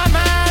money on my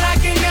mind, I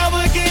can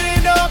never get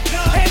enough.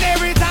 And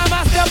every time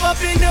I step up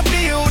in the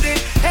building,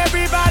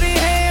 everybody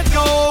hands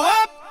go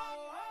up.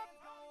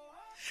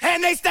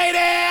 And they stay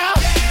there,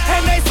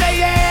 and they say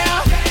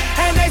yeah,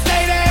 and they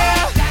stay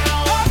there.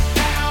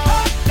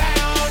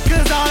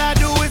 Cause all I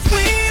do is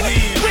win,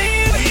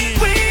 win,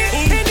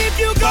 win. And if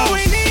you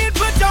going in,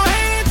 put your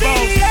hands in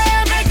the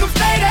air, make them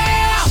stay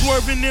there.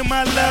 Swerving in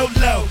my low,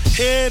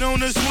 head on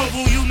the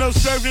swivel, you know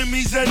serving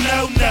me's a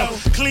no-no.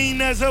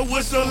 Clean as a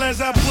whistle as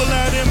I pull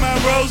out in my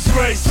Rolls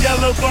Royce.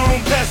 Yellow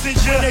bone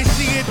passenger, they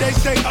see it, they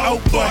say, oh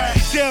boy.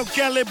 Tell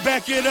Kelly,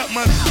 back it up,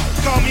 my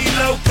call me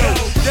loco.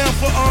 Down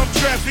for armed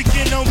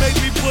trafficking, don't make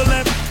me pull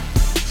up.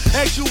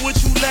 Ask you what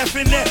you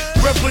laughing at,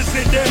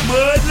 represent that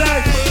mud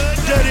life.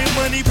 Dirty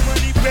money,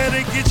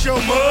 better get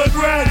your mud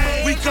right.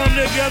 We come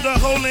together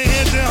holding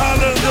hands and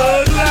holler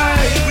hood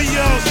life. We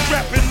all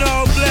strapping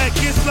all black,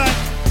 it's like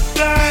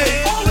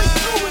life. All we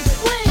do is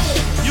win.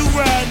 You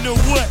riding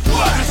or what?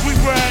 Cause we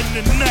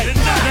riding tonight.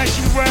 Now she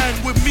riding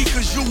with me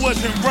cause you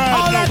wasn't riding.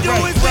 All I do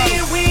is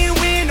win, win,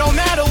 win, no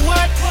matter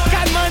what.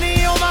 Got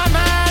money on my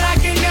mind, I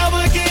can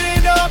never get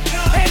it up.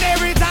 And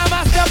every time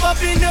I step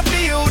up in the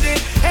building,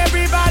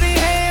 everybody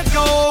hands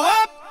go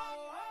up.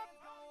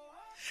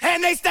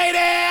 And they stay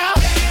there,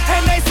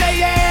 and they say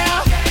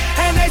yeah,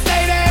 and they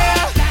stay there.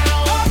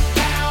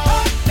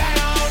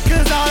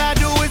 Cause all I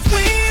do is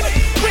win,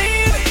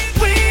 win,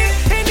 win.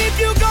 And if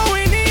you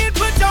going in,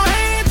 put your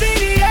hands in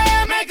the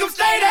air, make them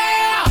stay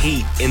there.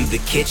 Heat in the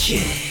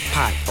kitchen,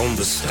 pot on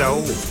the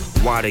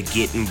stove, water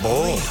getting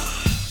boiled.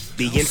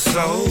 Being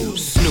sold,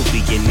 Snoopy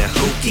in the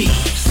hookie,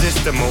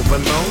 system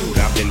overload.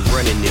 I've been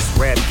running this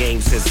rap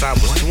game since I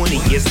was 20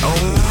 years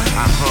old.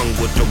 I hung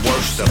with the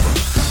worst of them,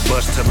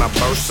 bust till I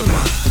burst them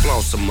up,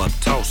 floss them up,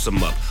 toss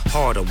them up,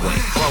 harder way,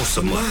 close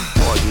them up.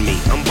 Pardon me,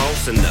 I'm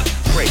bossing up,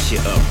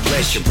 pressure up,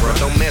 bless you, bro,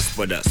 don't mess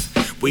with us.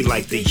 We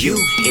like the U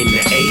in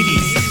the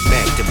 80s,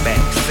 back to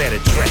back, set a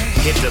track,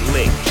 hit the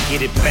lick,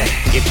 get it back,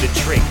 get the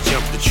trick,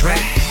 jump the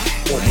track.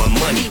 Want my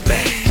money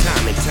back,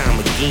 time and time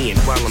again,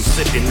 while I'm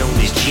sipping on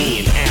this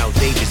gin. Al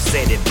Davis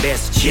said it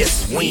best,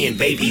 just win,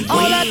 baby, win. All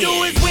I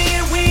do is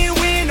win, win,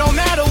 win, no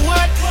matter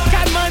what.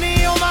 Got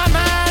money on my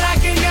mind, I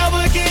can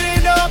never get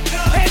enough.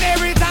 And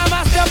every time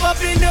I step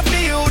up in the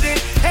building,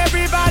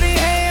 everybody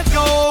hands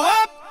go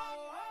up.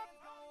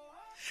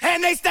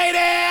 And they stay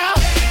there,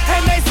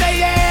 and they say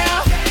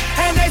yeah,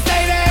 and they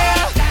stay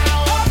there.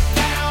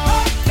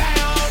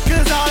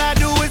 Cause all I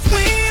do is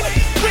win,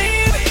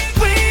 win,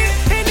 win.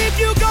 And if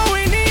you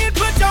going in,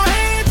 put your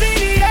hands in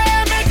the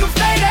air, make them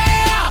stay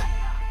there.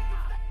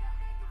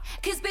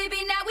 Cause baby,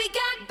 now we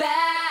got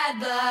bad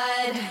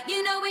blood.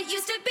 You know it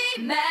used to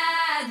be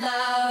mad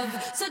love.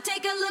 So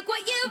take a look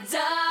what you've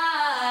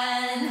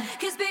done.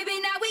 Cause baby,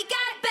 now we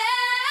got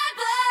bad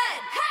blood.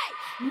 Hey!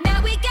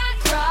 Now we got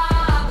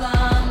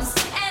problems,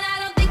 and I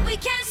don't think we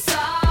can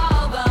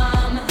solve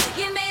them.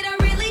 You made a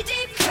really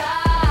deep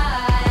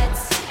cut,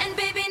 and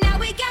baby, now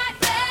we got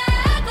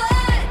bad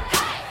blood.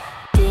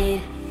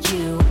 Hey! Did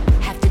you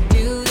have to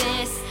do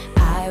this?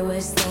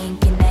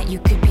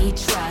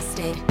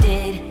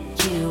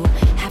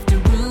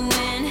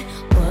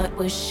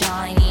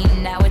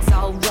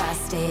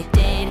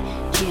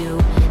 you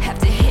have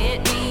to hit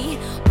me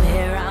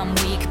where I'm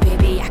weak,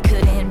 baby? I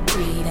couldn't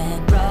breathe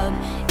and rub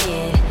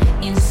it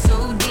in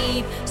so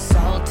deep,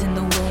 salt in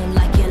the wound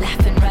like you're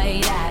laughing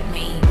right at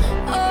me.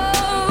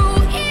 Oh,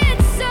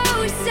 it's so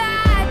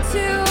sad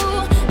to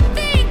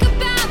think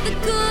about the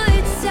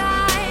good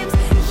times,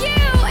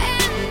 you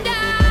and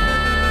I.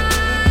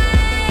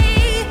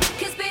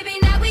 'Cause baby,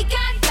 now we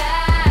got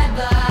bad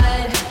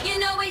blood. You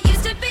know it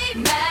used to be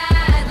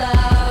mad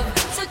love.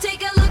 So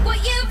take a look what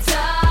you've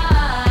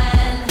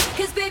done.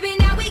 'Cause baby,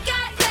 now we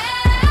got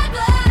bad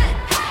blood.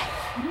 Hey!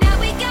 Now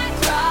we got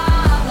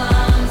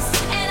problems,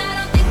 and I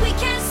don't think we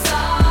can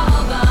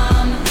solve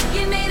them.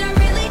 You made a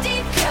really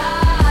deep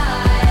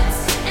cut,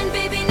 and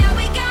baby, now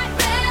we got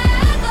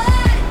bad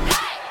blood.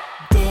 Hey!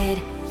 Did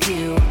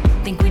you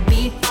think we'd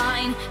be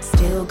fine?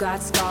 Still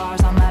got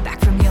scars on my back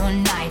from your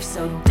knife,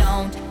 so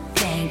don't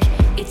think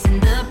it's in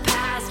the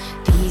past.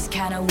 These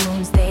kind of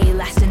wounds, they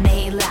last and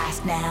they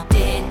last now.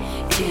 Did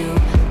you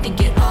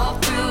think it all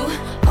through?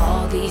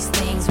 All these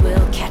things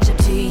will catch up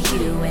to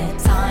you, and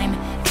time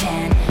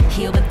can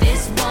heal, but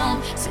this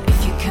won't. So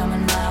if you're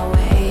coming my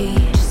way,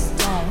 just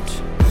don't.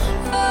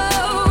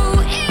 Oh,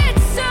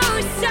 it's so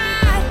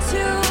sad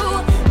to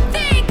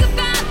think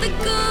about the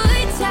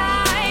good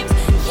times,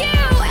 you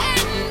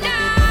and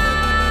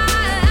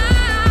I.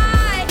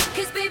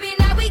 'Cause baby,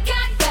 now we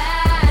got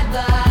bad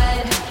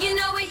blood. You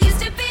know it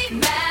used to be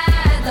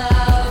mad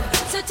love.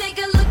 So take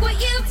a look what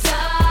you've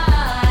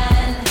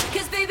done.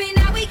 'Cause baby,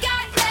 now we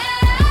got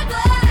bad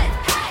blood.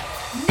 Hey!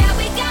 Now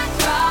we got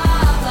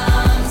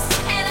problems,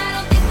 and I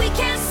don't think we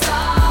can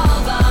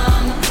solve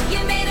them. You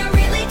made a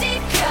really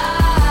deep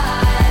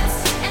cut,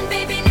 and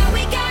baby, now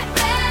we got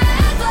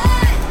bad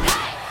blood.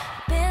 Hey!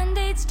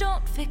 Band-aids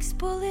don't fix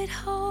bullet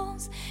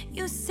holes.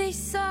 You say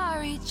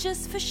sorry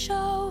just for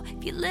show. If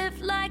you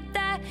live like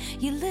that,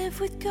 you live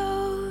with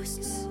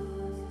ghosts.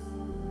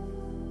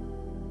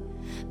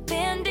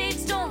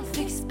 Band-aids don't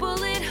fix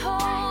bullet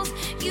holes.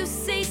 You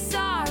say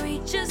sorry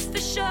just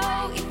for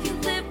show. If you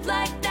live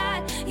like that,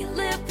 you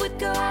live with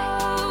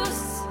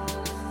ghosts.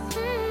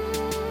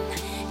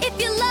 If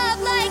you love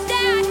like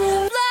that,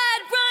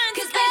 blood runs.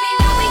 'Cause baby,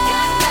 now we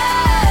got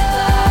bad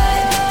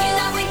blood. You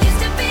know it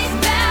used to be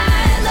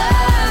mad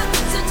love.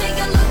 So take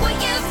a look what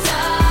you've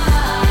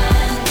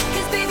done.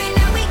 'Cause baby,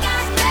 now we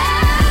got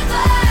bad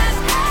blood.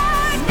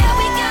 Now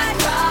we got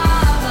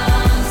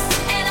problems,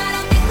 and I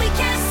don't think we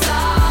can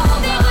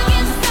solve them.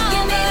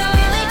 You made a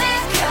really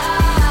deep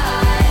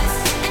cut,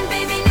 and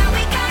baby, now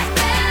we got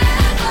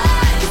bad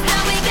blood.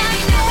 Now we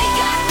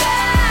got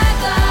bad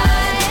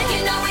blood. You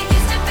know it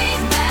used to be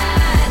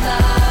mad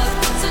love.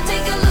 So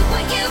take a look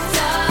what you've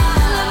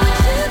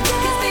done.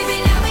 'Cause baby,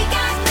 now we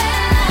got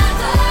bad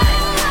blood.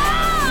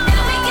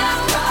 Now we got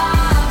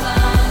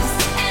problems,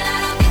 and I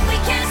don't think we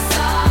can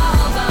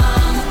solve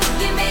them.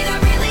 You made a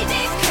really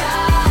deep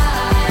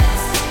cut,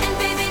 and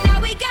baby, now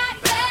we got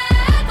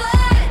bad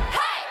blood.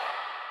 Hey!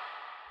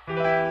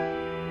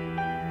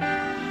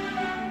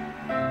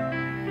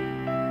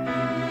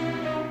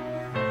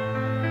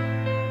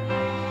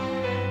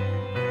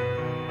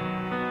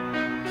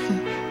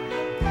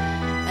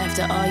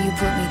 After all you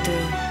put me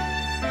through,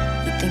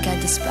 you think I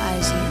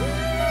despise you.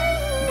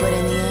 But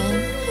in the end,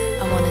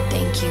 I wanna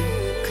thank you,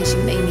 'cause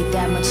you made me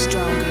that much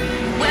stronger.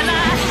 Well,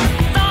 I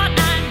thought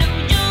I knew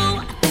you,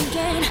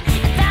 thinking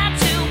that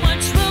you were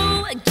true.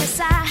 Guess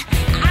I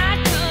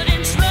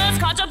couldn't trust,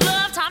 caught your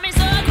bluff, taught me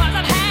so, 'cause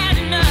I've had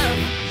enough.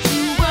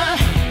 You were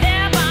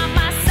there by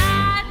my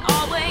side,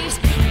 always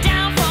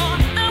down for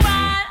the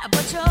ride.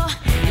 But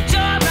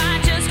your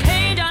ride just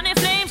came down in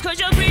flames, 'cause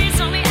your greed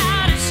saw me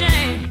out of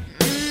shame.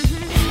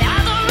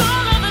 After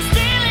all of the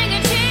stealing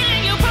and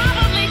cheating, you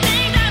probably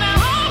think that I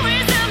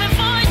always am it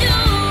for you.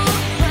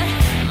 But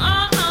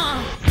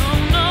no,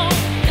 no,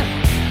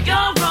 you're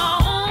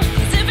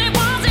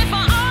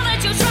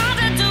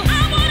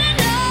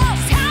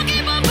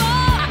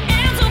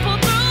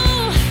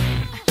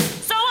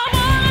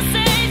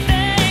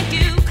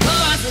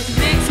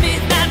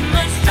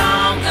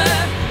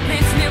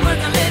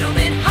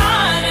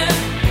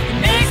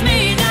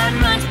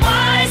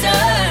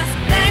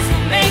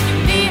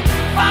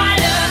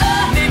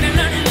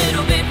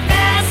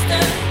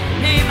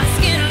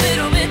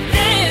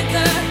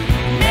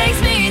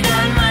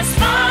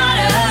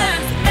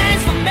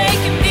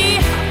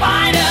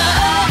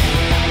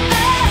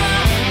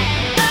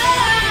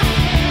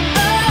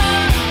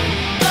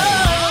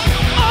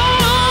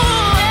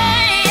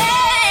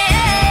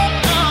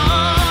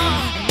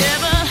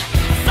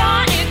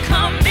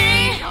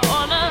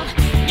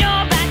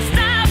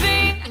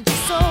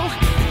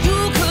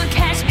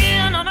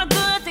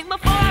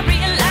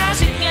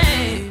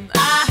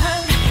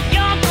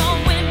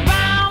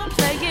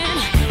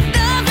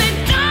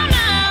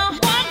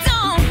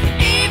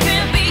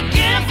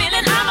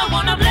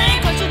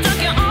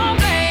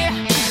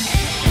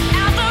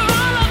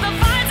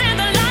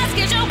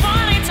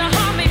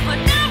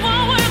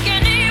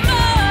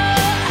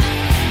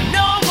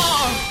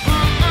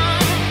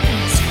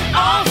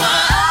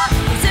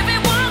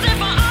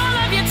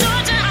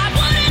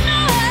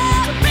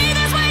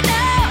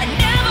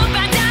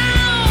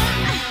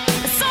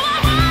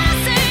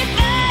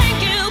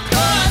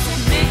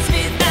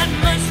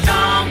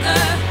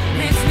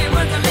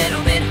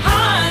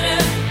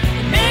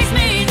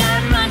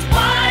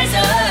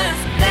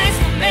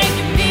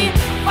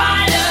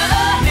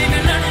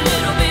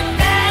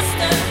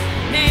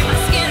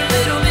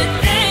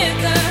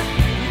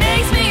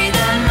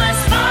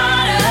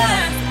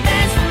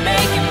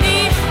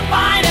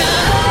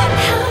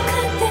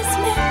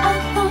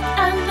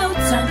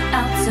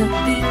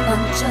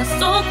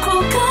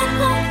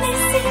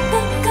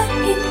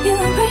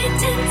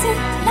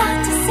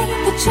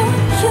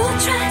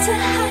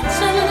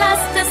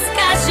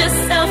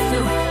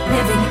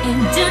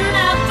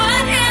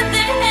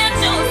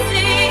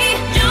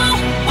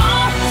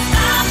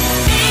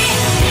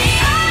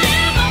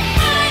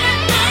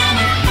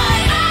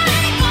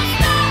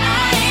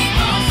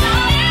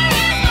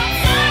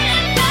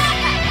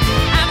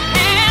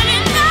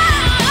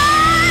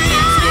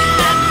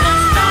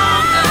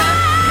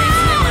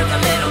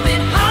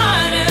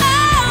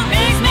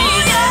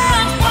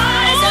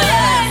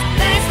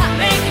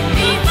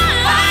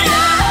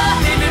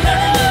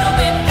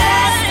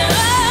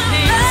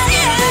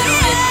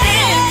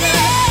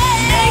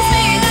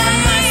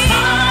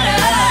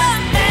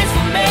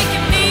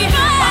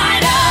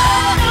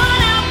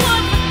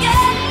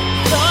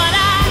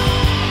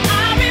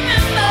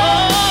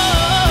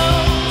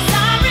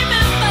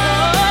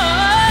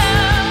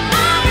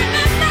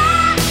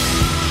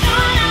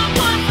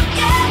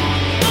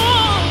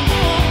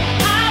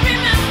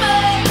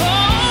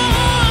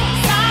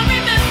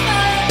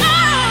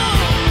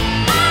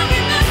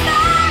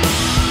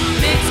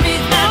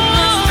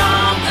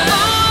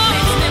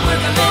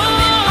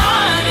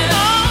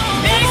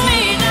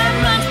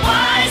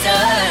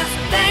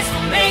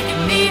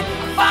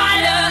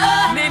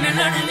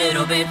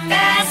little bit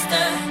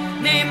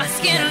faster, made my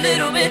skin a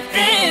little bit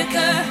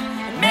thicker.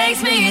 It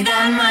makes me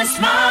that much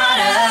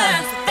smarter.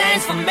 So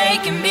thanks for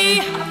making me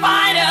a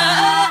fighter.